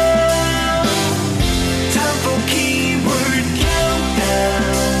countdown. Time for keyword countdown.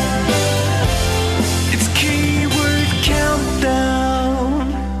 It's keyword countdown.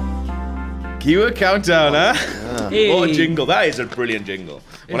 Keyword countdown, huh? Hey. What a jingle. That is a brilliant jingle.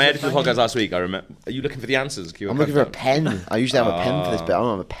 When I edited the podcast last week, I remember... Are you looking for the answers? I'm looking for a pen. I usually have a pen for this, but I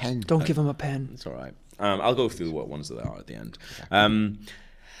don't have a pen. Don't give him a pen. It's all right. I'll go through what ones there are at the end.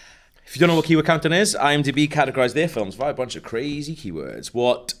 If you don't know what keyword countdown is, IMDb categorised their films by a bunch of crazy keywords.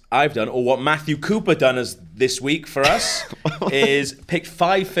 What I've done, or what Matthew Cooper done this week for us, is picked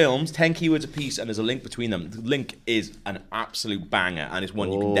 5 films, 10 keywords apiece, and there's a link between them. The link is an absolute banger, and it's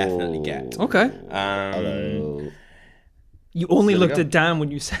one you can definitely get. Okay. Hello. You only looked at Dan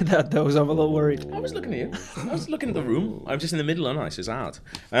when you said that, though, so I'm a little worried. I was looking at you. I was looking at the room. I'm just in the middle, and I says out.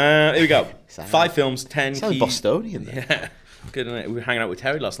 Here we go. 5 films, 10 Sounds key... Bostonian there. Yeah. Good, isn't it? We were hanging out with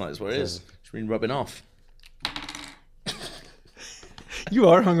Terry last night, that's what it is. It's been rubbing off. You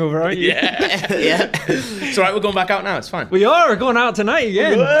are hungover, aren't you? Yeah. It's all right, we're going back out now, it's fine. We are going out tonight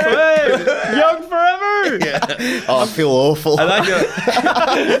again. Hey, young forever. Oh, I feel awful. I like it.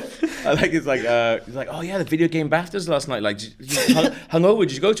 I like it's like he's like, oh yeah, the video game BAFTAs last night. Like, hungover?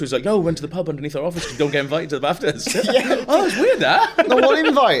 Did you go to? He's like, no, we went to the pub underneath our office. You don't get invited to the BAFTAs. Oh, it's weird that. No one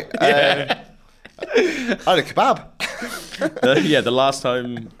invite. I had a kebab. The last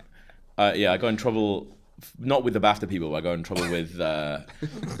time, I got in trouble. Not with the BAFTA people, but I got in trouble with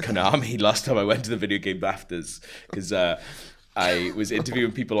Konami last time I went to the video game BAFTAs because I was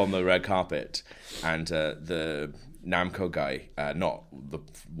interviewing people on the red carpet, and the Namco guy, not the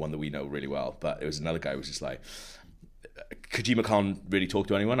one that we know really well, but it was another guy who was just like, Kojima can't really talk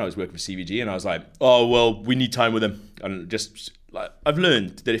to anyone. I was working for CVG, and I was like, oh, well, we need time with him. And just, like, I've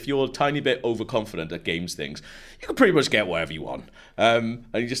learned that if you're a tiny bit overconfident at games things, you can pretty much get whatever you want. And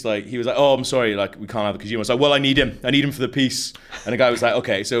he was like, oh, I'm sorry, like, we can't have Kojima. I was like, well, I need him for the piece. And the guy was like,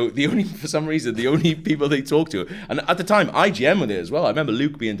 okay. So for some reason, the only people they talked to, and at the time, IGN were there as well. I remember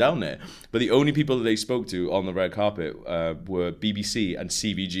Luke being down there. But the only people that they spoke to on the red carpet were BBC and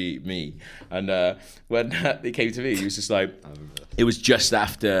CVG, me. And when they came to me, he was just like, it was just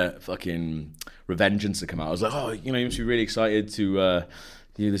after fucking Revengeance had come out. I was like, oh, you must be really excited to...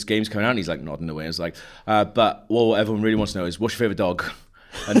 this game's coming out, and he's like nodding away. I was like, but what everyone really wants to know is, what's your favourite dog?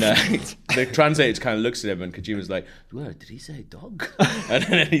 And the translator kind of looks at him, and Kojima's like, well, did he say dog? And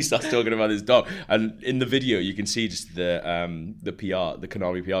then he starts talking about his dog. And in the video, you can see just the PR, the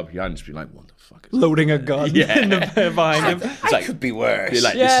Konami PR behind, just being like, what the fuck is loading a gun in the behind him. It's like, could be worse.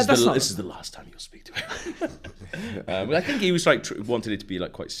 Like, this is the last time you'll speak to him. But I think he was like wanted it to be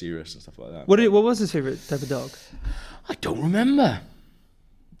like quite serious and stuff like that. What was his favourite type of dog? I don't remember.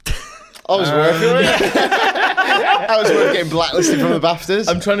 I was worth it. I was worth getting blacklisted from the BAFTAs.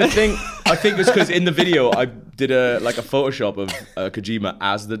 I'm trying to think. I think it's because in the video I did a Photoshop of Kojima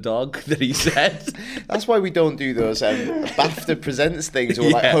as the dog that he said. That's why we don't do those BAFTA presents things or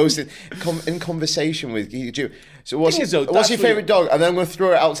like hosting in conversation with Kojima. So what's your favourite dog? And then I'm going to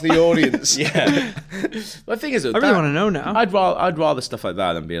throw it out to the audience. Yeah. The thing is, I really want to know now. I'd rather stuff like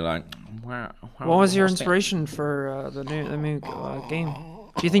that than be like, wow. What was your inspiration for the new game?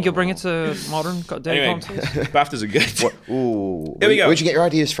 Do you think you'll bring it to modern day consoles? BAFTAs are good. Ooh, here we go. Where'd you get your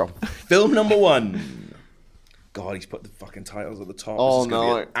ideas from? Film number 1. God, he's put the fucking titles at the top. Oh, this is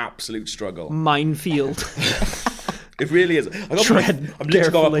gonna be an absolute struggle. Minefield. It really is. I'm literally going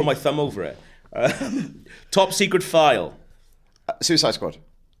to put my thumb over it. Top secret file. Suicide Squad.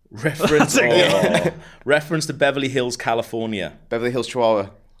 Reference to Beverly Hills, California. Beverly Hills,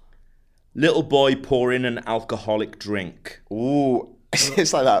 Chihuahua. Little boy pouring an alcoholic drink. Ooh.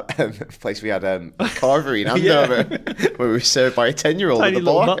 It's like that place we had a carver in Andover where we were served by a 10-year-old at the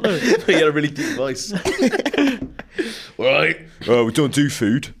little bar. butler. He had a really deep voice. Right. Oh, we don't do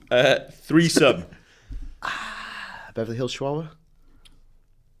food. Threesome. Beverly Hills Chihuahua.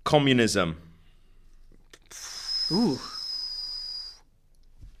 Communism. Ooh.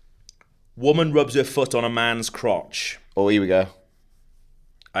 Woman rubs her foot on a man's crotch. Oh, here we go.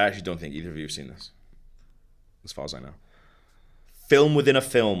 I actually don't think either of you have seen this, as far as I know. Film within a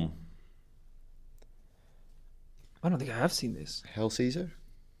film. I don't think I have seen this. Hell Caesar.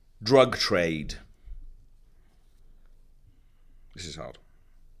 Drug trade. This is hard.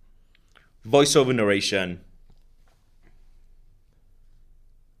 Voiceover narration.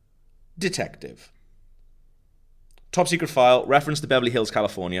 Detective. Top secret file. Reference to Beverly Hills,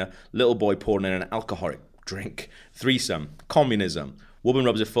 California. Little boy pouring in an alcoholic drink. Threesome. Communism. Woman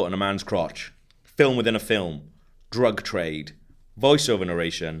rubs her foot on a man's crotch. Film within a film. Drug trade. Voiceover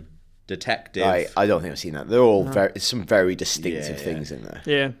narration. Detective. I don't think I've seen that. They're all some very distinctive things in there.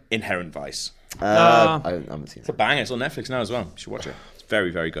 Yeah. Inherent Vice. I haven't seen It's a that. banger. It's on Netflix now as well. You should watch it. It's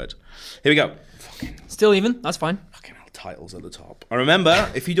very, very good. Here we go. Still even. That's fine. Fucking hell, titles at the top. And remember,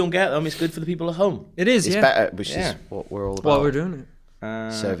 if you don't get them, it's good for the people at home. It is. It's yeah. better, which Yeah. is what we're all about. While we're doing it.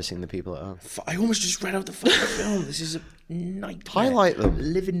 Servicing the people at home. I almost just read out the fucking film. This is a nightmare. Highlight them.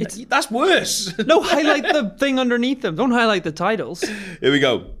 Living. That's worse. No, highlight the thing underneath them. Don't highlight the titles. Here we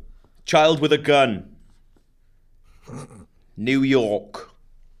go. Child with a gun. New York.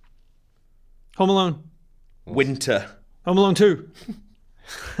 Home Alone. Winter. Home Alone 2.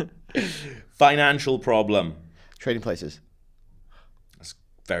 Financial problem. Trading Places. That's a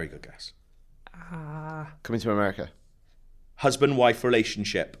very good guess. Coming to America. Husband-wife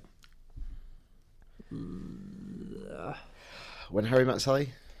relationship. When Harry Met Sally.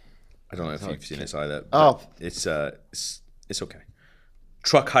 I don't know if you've seen this either. Oh. It's okay.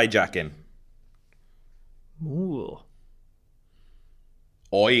 Truck hijacking. Ooh.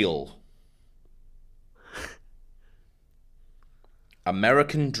 Oil.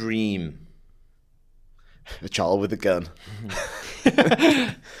 American Dream. A Child with a Gun.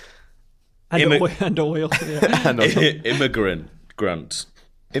 And oil. Yeah. Immigrant. Grunt.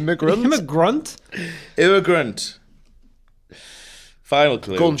 Immigrant. Immigrant. Final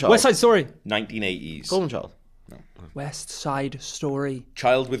clue. Golden Child. West Side Story. 1980s. Golden Child. West Side Story.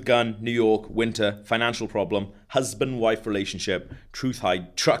 Child with gun, New York, winter, financial problem, husband-wife relationship, truck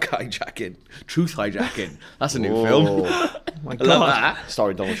hijacking. Truth hijacking. That's a new film. My I God. love that.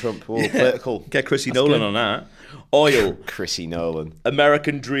 Starring Donald Trump. Oh, political. Get Chrissy Nolan on that. Oil, Chrissy Nolan.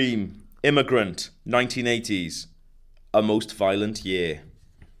 American Dream, Immigrant, 1980s, A Most Violent Year.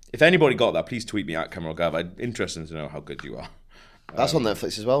 If anybody got that, please tweet me at Cameron Gav. I'm interested to know how good you are. That's on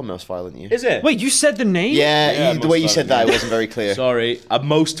Netflix as well, Most Violent Year. Is it? Wait, you said the name? Yeah, the Most way you said Violent that, it wasn't very clear. Sorry, A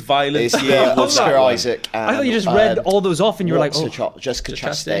Most Violent It's Year. with Oscar Isaac. And, I thought you just read all those off and you were like, oh. Jessica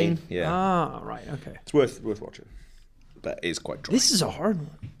Chastain. Yeah, Ah, right, okay. it's worth watching. But it is quite dry. This is a hard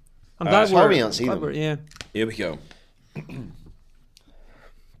one. I'm glad it's hard we're... we haven't seen glad them. we're- Yeah. Here we go.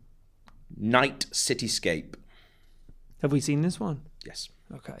 Night Cityscape. Have we seen this one? Yes,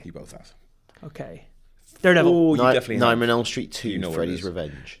 Okay. you both have. Okay. Daredevil. Oh, you definitely have. Nightmare on Elm Street 2, You know what it Freddy's is.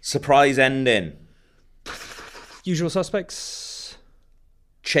 Revenge. Surprise ending. Usual Suspects.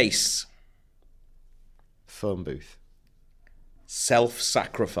 Chase. Phone Booth.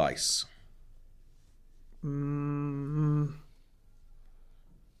 Self-sacrifice.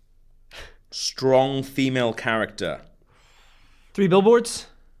 Strong female character. 3 Billboards.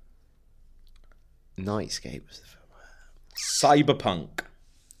 Nightscape was the film. Cyberpunk.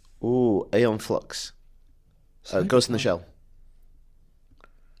 Ooh, Aeon Flux. Ghost in the Shell.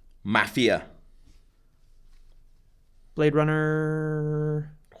 Mafia. Blade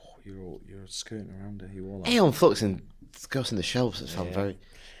Runner. Oh, you're skirting around it. You all Aeon Flux and Ghost in the Shell sound very...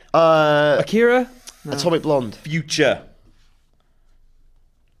 Akira. Atomic Blonde. Future.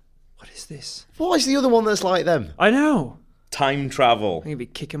 What is this? What is the other one that's like them? I know. Time travel. I'm going to be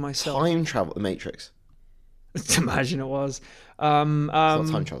kicking myself. Time Travel, The Matrix. Imagine it was. It's not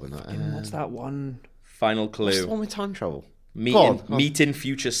time travel, no. What's that one? Final What's the clue. one with time travel? Meeting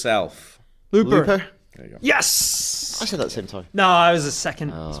future self. Looper. Looper? There you go. Yes. I said that at the same time. No, I was a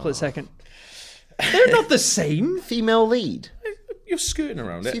second. Split second. They're not the same. Female lead. You're skirting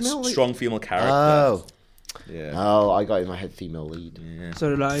around it. Female lead. Strong female character. Oh. Yeah. Oh, I got in my head female lead. So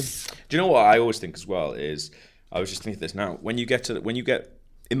did I. Do you know what I always think as well is, I was just thinking this now, when you get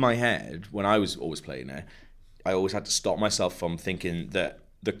in my head, when I was always playing it, I always had to stop myself from thinking that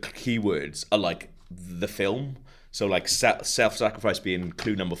the keywords are like the film. So like self-sacrifice being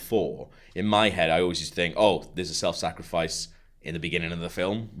clue number 4. In my head, I always used to think, oh, there's a self-sacrifice in the beginning of the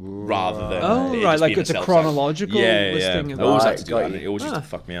film, rather than like it's a chronological listing. I always had to do Got that. you. It always used to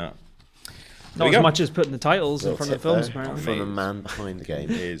fuck me out. Not as much as putting the titles in front of the films, apparently. From the man behind the game.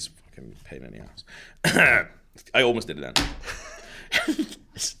 It is fucking pain in the ass. I almost did it then.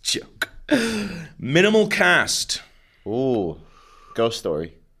 It's a joke. Minimal cast. Ooh, Ghost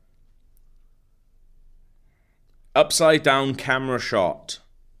Story. Upside down camera shot.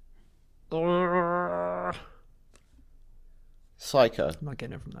 Psycho. I'm not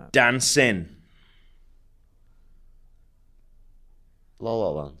getting it from that. Dancing. La La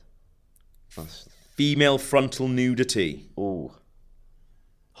Land. That's... Female frontal nudity. Ooh.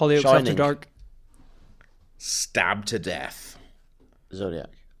 Hollyoaks After Shining. Dark. Stabbed to death. Zodiac.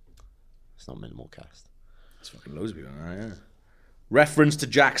 It's not minimal cast. There's fucking loads of people in that, yeah. Reference to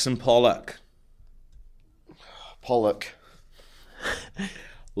Jackson Pollock. Pollock.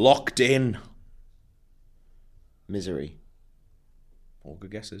 Locked in. Misery. All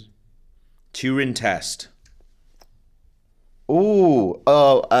good guesses. Turing test. Ooh.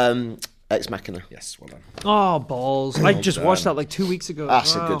 Ex Machina. Yes, well done. Oh, balls. I just watched that like 2 weeks ago.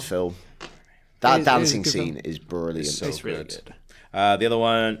 That's Wow. a good film. That dancing a good scene film. is brilliant. It's really good. The other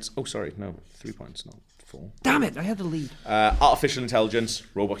one... Oh, sorry. No, 3 points, not 4. Damn it, I had the lead. Artificial intelligence,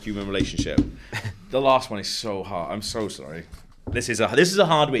 robot-human relationship. The last one is so hard. I'm so sorry. This is a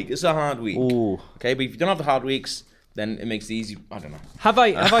hard week. This is a hard week. Ooh. Okay, but if you don't have the hard weeks, then it makes it easy. I don't know. Have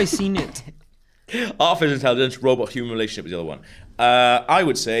I seen it? Artificial intelligence, robot-human relationship is the other one. I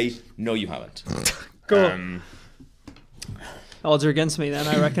would say, no, you haven't. Go. Odds are against me then,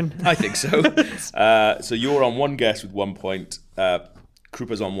 I reckon. I think so. So you're on one guess with 1 point.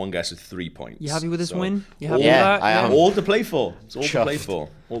 Krupa's on one guess with 3 points. You happy with this So- win? You happy Yeah, with that? I am. All to play for. It's all to Chuffed. play for.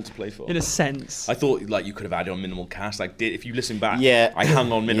 All to play for. In a sense. I thought like you could have added on minimal cast. Like if you listen back, Yeah. I hung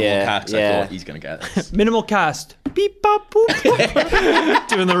on minimal Yeah, cast. 'Cause I yeah. thought he's gonna get this. Minimal cast. Beep, bop, boop, boop.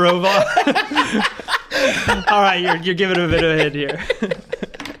 Doing the robot. All right, you're giving him a bit of a hint here.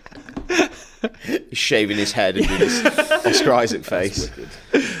 He's shaving his head and doing his Oscar Isaac face.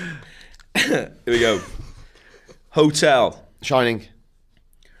 Here we go. Hotel. Shining.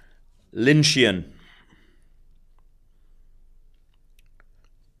 Lynchian.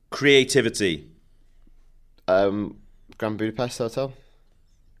 Creativity. Grand Budapest Hotel.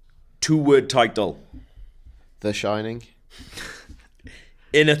 2-word title. The Shining.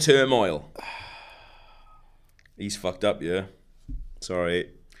 Inner turmoil. He's fucked up, yeah. Sorry.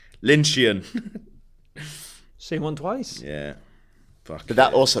 Lynchian. Say one twice. Yeah. Fuck. But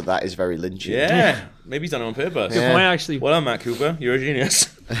that is very Lynchian. Yeah. Maybe he's done it on purpose. Good point, actually. Well done, Matt Cooper. You're a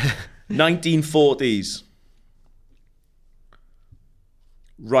genius. 1940s.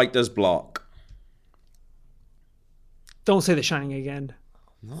 Writer's block. Don't say The Shining again.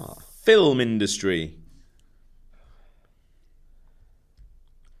 Film industry.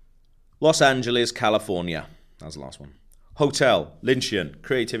 Los Angeles, California. That was the last one. Hotel. Lynchian.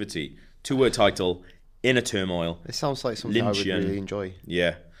 Creativity. 2-word title. Inner turmoil. It sounds like something I would Lynchian. really enjoy.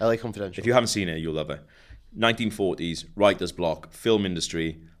 Yeah. LA Confidential. If you haven't seen it, you'll love it. 1940s, writer's block, film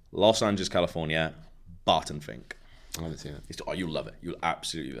industry, Los Angeles, California, Barton Fink. I haven't seen it. You'll love it. You'll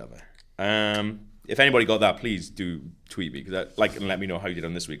absolutely love it. If anybody got that, please do tweet me and let me know how you did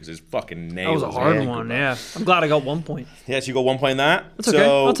on this week because it's fucking nails. That was a hard one, yeah. I'm glad I got 1 point. Yes, you got 1 point in that. That's okay.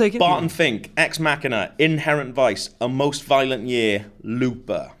 I'll take it. Barton Fink, Ex Machina, Inherent Vice, A Most Violent Year,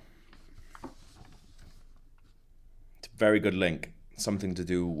 Looper. It's a very good link. Something to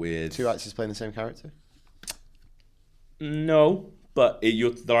do with... 2 actors playing the same character? No, but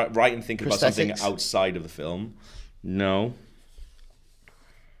you're right in thinking about something Prosthetics? outside of the film. No.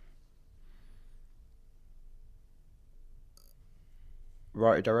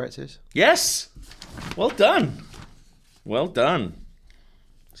 Writer-directors? Yes! Well done. Well done.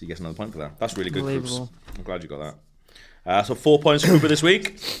 So you get another point for that. That's really good, Croops. Unbelievable. I'm glad you got that. So 4 points for Cooper this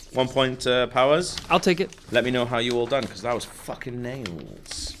week. 1 point Powers. I'll take it. Let me know how you all done, because that was fucking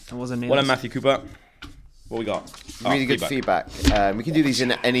nails. That wasn't nails. Well done, Matthew Cooper. What we got? Really good feedback. We can do these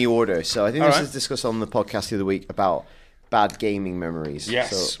in any order. So I think this was discussed on the podcast the other week about bad gaming memories.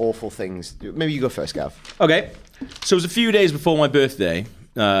 Yes. So awful things. Maybe you go first, Gav. Okay. So it was a few days before my birthday.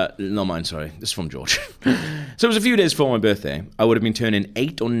 Not mine, sorry. This is from George. So it was a few days before my birthday. I would have been turning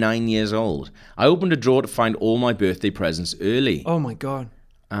 8 or 9 years old. I opened a drawer to find all my birthday presents early. Oh my god.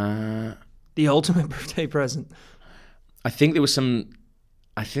 The ultimate birthday present. I think there was some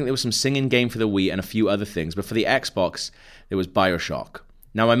singing game for the Wii and a few other things, but for the Xbox, there was BioShock.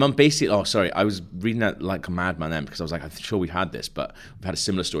 Now, my mum basically... Oh, sorry. I was reading that like a madman then because I was like, I'm sure we've had this, but we've had a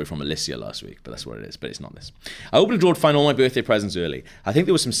similar story from Alicia last week, but that's what it is. But it's not this. I opened a drawer to find all my birthday presents early. I think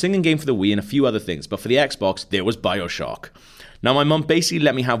there was some singing game for the Wii and a few other things, but for the Xbox, there was BioShock. Now, my mum basically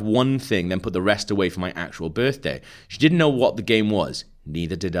let me have one thing, then put the rest away for my actual birthday. She didn't know what the game was.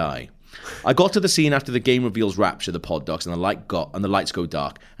 Neither did I. I got to the scene after the game reveals Rapture, the pod docks, and the lights go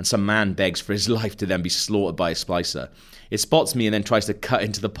dark, and some man begs for his life to then be slaughtered by a splicer. It spots me and then tries to cut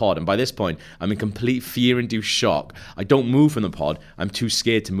into the pod, and by this point, I'm in complete fear-induced shock. I don't move from the pod. I'm too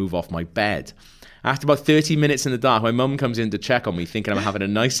scared to move off my bed. After about 30 minutes in the dark, my mum comes in to check on me, thinking I'm having a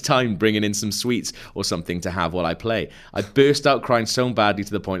nice time bringing in some sweets or something to have while I play. I burst out crying so badly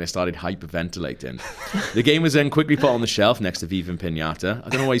to the point I started hyperventilating. The game was then quickly put on the shelf next to Viva and Pinata. I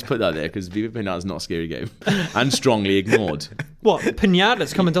don't know why he's put that there, because Viva Pinata is not a scary game. And strongly ignored. What?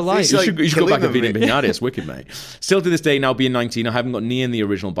 Pinata's coming to life. You should go back and Viva Pinata. It's wicked, mate. Still to this day, now being 19, I haven't got near the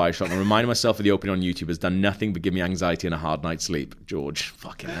original BioShock, and reminding myself of the opening on YouTube has done nothing but give me anxiety and a hard night's sleep. George,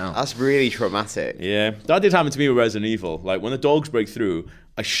 fucking hell. That's really traumatic. Yeah, that did happen to me with Resident Evil. Like, when the dogs break through,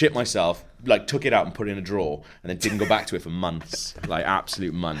 I shit myself, like, took it out and put it in a drawer, and then didn't go back to it for months. Like,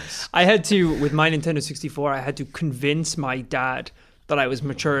 absolute months. I had to, with my Nintendo 64, I had to convince my dad that I was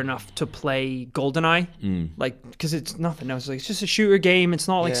mature enough to play GoldenEye. Like, because it's nothing. I was like, it's just a shooter game. It's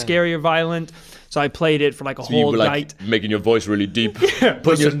not, like, scary or violent. So I played it for, like, a whole night. Making your voice really deep.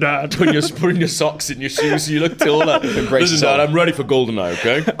 Putting your socks in your shoes so you look taller. Listen, Dad, I'm ready for GoldenEye,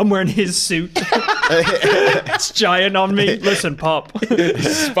 okay? I'm wearing his suit. It's giant on me. Listen, Pop.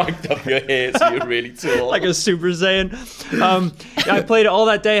 Spiked up your hair so you're really tall. Like a Super Saiyan. I played it all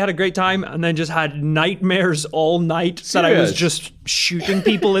that day, had a great time, and then just had nightmares all night that I was just shooting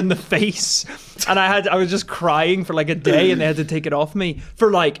people in the face. And I was just crying for like a day, and they had to take it off me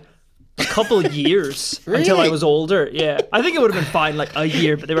for like a couple of years until I was older. Yeah, I think it would have been fine like a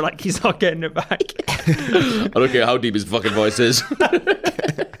year, but they were like, he's not getting it back. I don't care how deep his fucking voice is.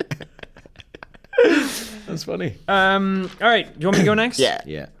 That's funny. All right, do you want me to go next?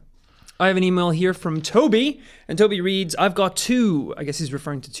 Yeah. I have an email here from Toby, and Toby reads, I've got two, I guess he's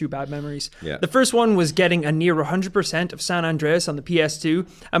referring to two bad memories. Yeah. The first one was getting a near 100% of San Andreas on the PS2,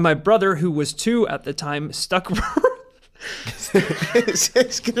 and my brother, who was 2 at the time, stuck...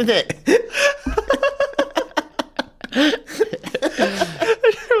 It's good, isn't it?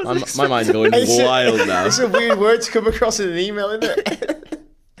 My mind's going wild now. It's a weird word to come across in an email, isn't it?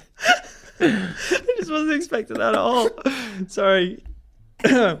 I just wasn't expecting that at all. Sorry.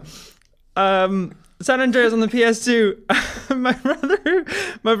 San Andreas on the PS2.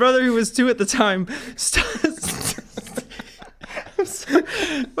 my brother who was 2 at the time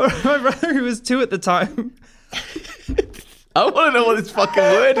my brother who was 2 at the time. I want to know what this fucking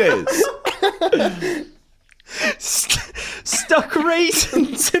word is. Stuck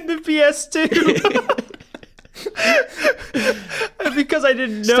raisins in the PS2. Because I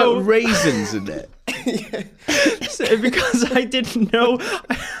didn't know. Stuck raisins in it. Because I didn't know.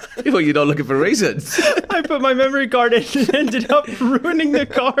 Well, you're not looking for raisins. I put my memory card in and ended up ruining the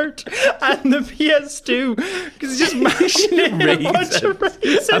card and the PS2 because just mashing in a bunch of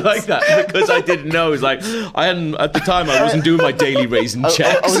raisins. I like that because I didn't know. It's like I hadn't at the time. I wasn't doing my daily raisin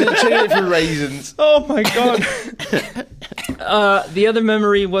checks. I wasn't checking it for raisins. Oh my god. The other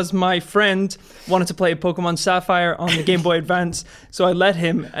memory was my friend wanted to play Pokemon Sapphire on the Game Boy Advance, so I let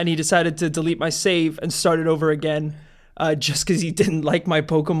him, and he decided to delete my save and start it over again. Just because he didn't like my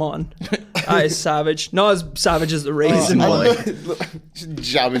Pokemon. Savage. Not as savage as the raisin one. Just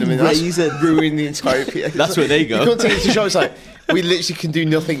jamming them in. Raisin. Ruin the entire PS. That's where they go. You can't take it to show. It's like, we literally can do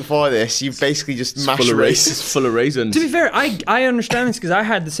nothing for this. You've basically just mashed raisins. Full of raisins. To be fair, I understand this because I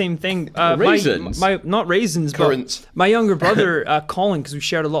had the same thing. Raisins? My not raisins, Currants. but my younger brother, Colin, because we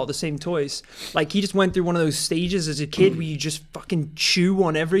shared a lot of the same toys. Like, he just went through one of those stages as a kid where you just fucking chew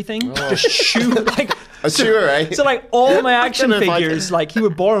on everything. Just chew. Like, A chewer, eh? So, like, all my action figures, like, he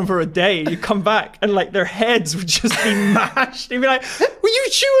would borrow them for a day. You'd come back, and, like, their heads would just be mashed. He'd be like, were you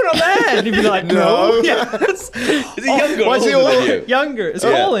chewing on that? And he'd be like, no. Yeah. Is he younger or Why is he older all than you? Younger. It's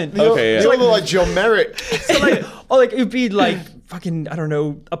Colin. Okay, He's like John Merrick. So, like, it would be, like, fucking, I don't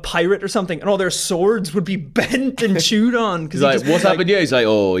know, a pirate or something, and all their swords would be bent and chewed on. He's like, what's happened here? He's like,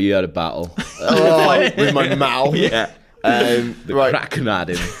 oh, you had a battle. With my mouth. Yeah. Right. Cracking at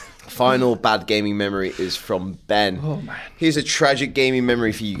him. Final bad gaming memory is from Ben. Oh, man. Here's a tragic gaming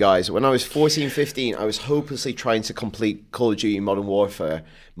memory for you guys. When I was 14, 15, I was hopelessly trying to complete Call of Duty Modern Warfare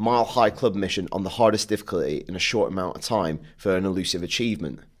Mile High Club mission on the hardest difficulty in a short amount of time for an elusive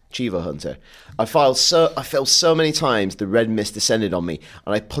achievement. Achiever Hunter. I fell so many times the red mist descended on me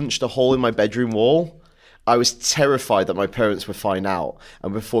and I punched a hole in my bedroom wall. I was terrified that my parents would find out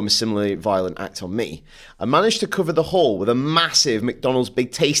and perform a similarly violent act on me. I managed to cover the hall with a massive McDonald's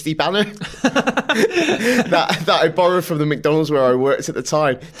Big Tasty banner that I borrowed from the McDonald's where I worked at the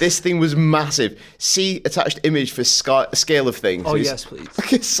time. This thing was massive. See attached image for scale of things. Oh, yes, please.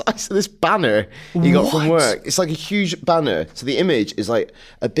 Look at the size of this banner you got from work. It's like a huge banner. So the image is like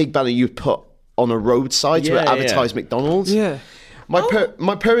a big banner you put on a roadside to advertise McDonald's. Yeah.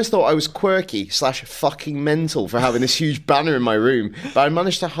 My parents thought I was quirky / fucking mental for having this huge banner in my room, but I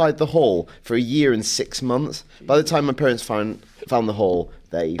managed to hide the hole for a year and 6 months. By the time my parents found the hole,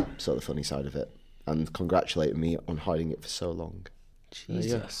 they saw the funny side of it and congratulated me on hiding it for so long.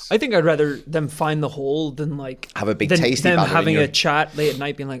 Jesus. I think I'd rather them find the hole than like have a big than tasty them banner having a chat late at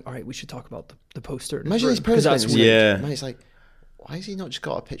night being like, all right, we should talk about the poster. Imagine his parents that's weird. Yeah. Man, it's like, why has he not just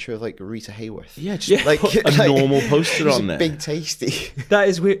got a picture of like Rita Hayworth? Yeah, just put a normal poster on there. Big Tasty. That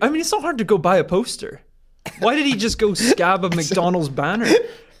is weird. I mean, it's not hard to go buy a poster. Why did he just go scab a McDonald's banner?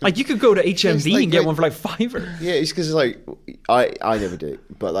 Like, you could go to HMV and get one for like $5. Yeah, it's because like I never do it,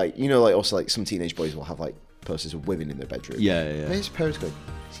 but like like also like some teenage boys will have like posters of women in their bedroom. Yeah. And his parents go, is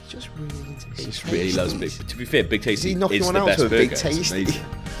he just really into Big Tasty? He really loves Big. To be fair, Big Tasty is he knocking is one the out best to a burger. Big Tasty?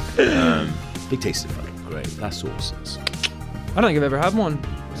 Big Tasty is fucking great. That sauce is. I don't think I've ever had one,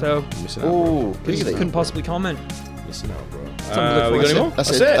 so couldn't possibly comment. Missing out, bro. Something to look We got forward any to. more?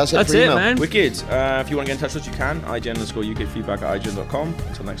 That's it, man. Wicked. If you want to get in touch with us, you can. IGN_UK feedback at IGN.com.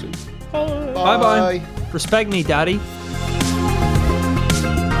 Until next week. Bye. Respect me, daddy.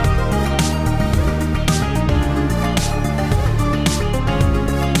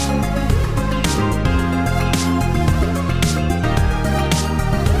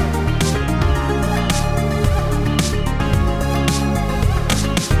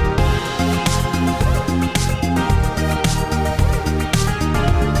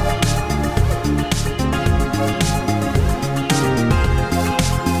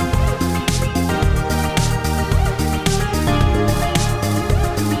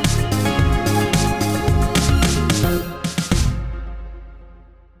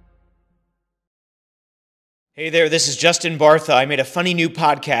 Hey there, this is Justin Bartha. I made a funny new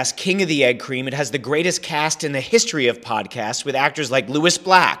podcast, King of the Egg Cream. It has the greatest cast in the history of podcasts with actors like Louis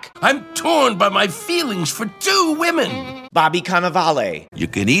Black. I'm torn by my feelings for two women. Bobby Cannavale. You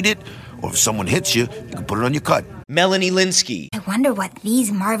can eat it, or if someone hits you, you can put it on your cut. Melanie Linsky. I wonder what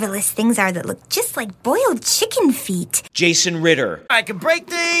these marvelous things are that look just like boiled chicken feet. Jason Ritter. I can break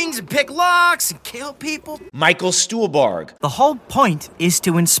things and pick locks and kill people. Michael Stuhlbarg. The whole point is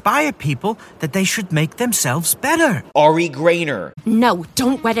to inspire people that they should make themselves better. Ari Grainer. No,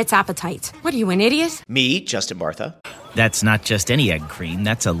 don't whet its appetite. What are you, an idiot? Me, Justin Bartha. That's not just any egg cream,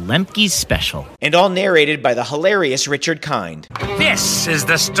 that's a Lemke's special. And all narrated by the hilarious Richard Kind. This is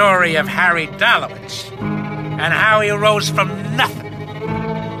the story of Harry Dalowitz and how he rose from nothing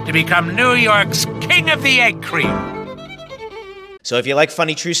to become New York's King of the Egg Cream. So if you like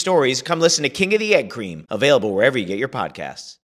funny true stories, come listen to King of the Egg Cream, available wherever you get your podcasts.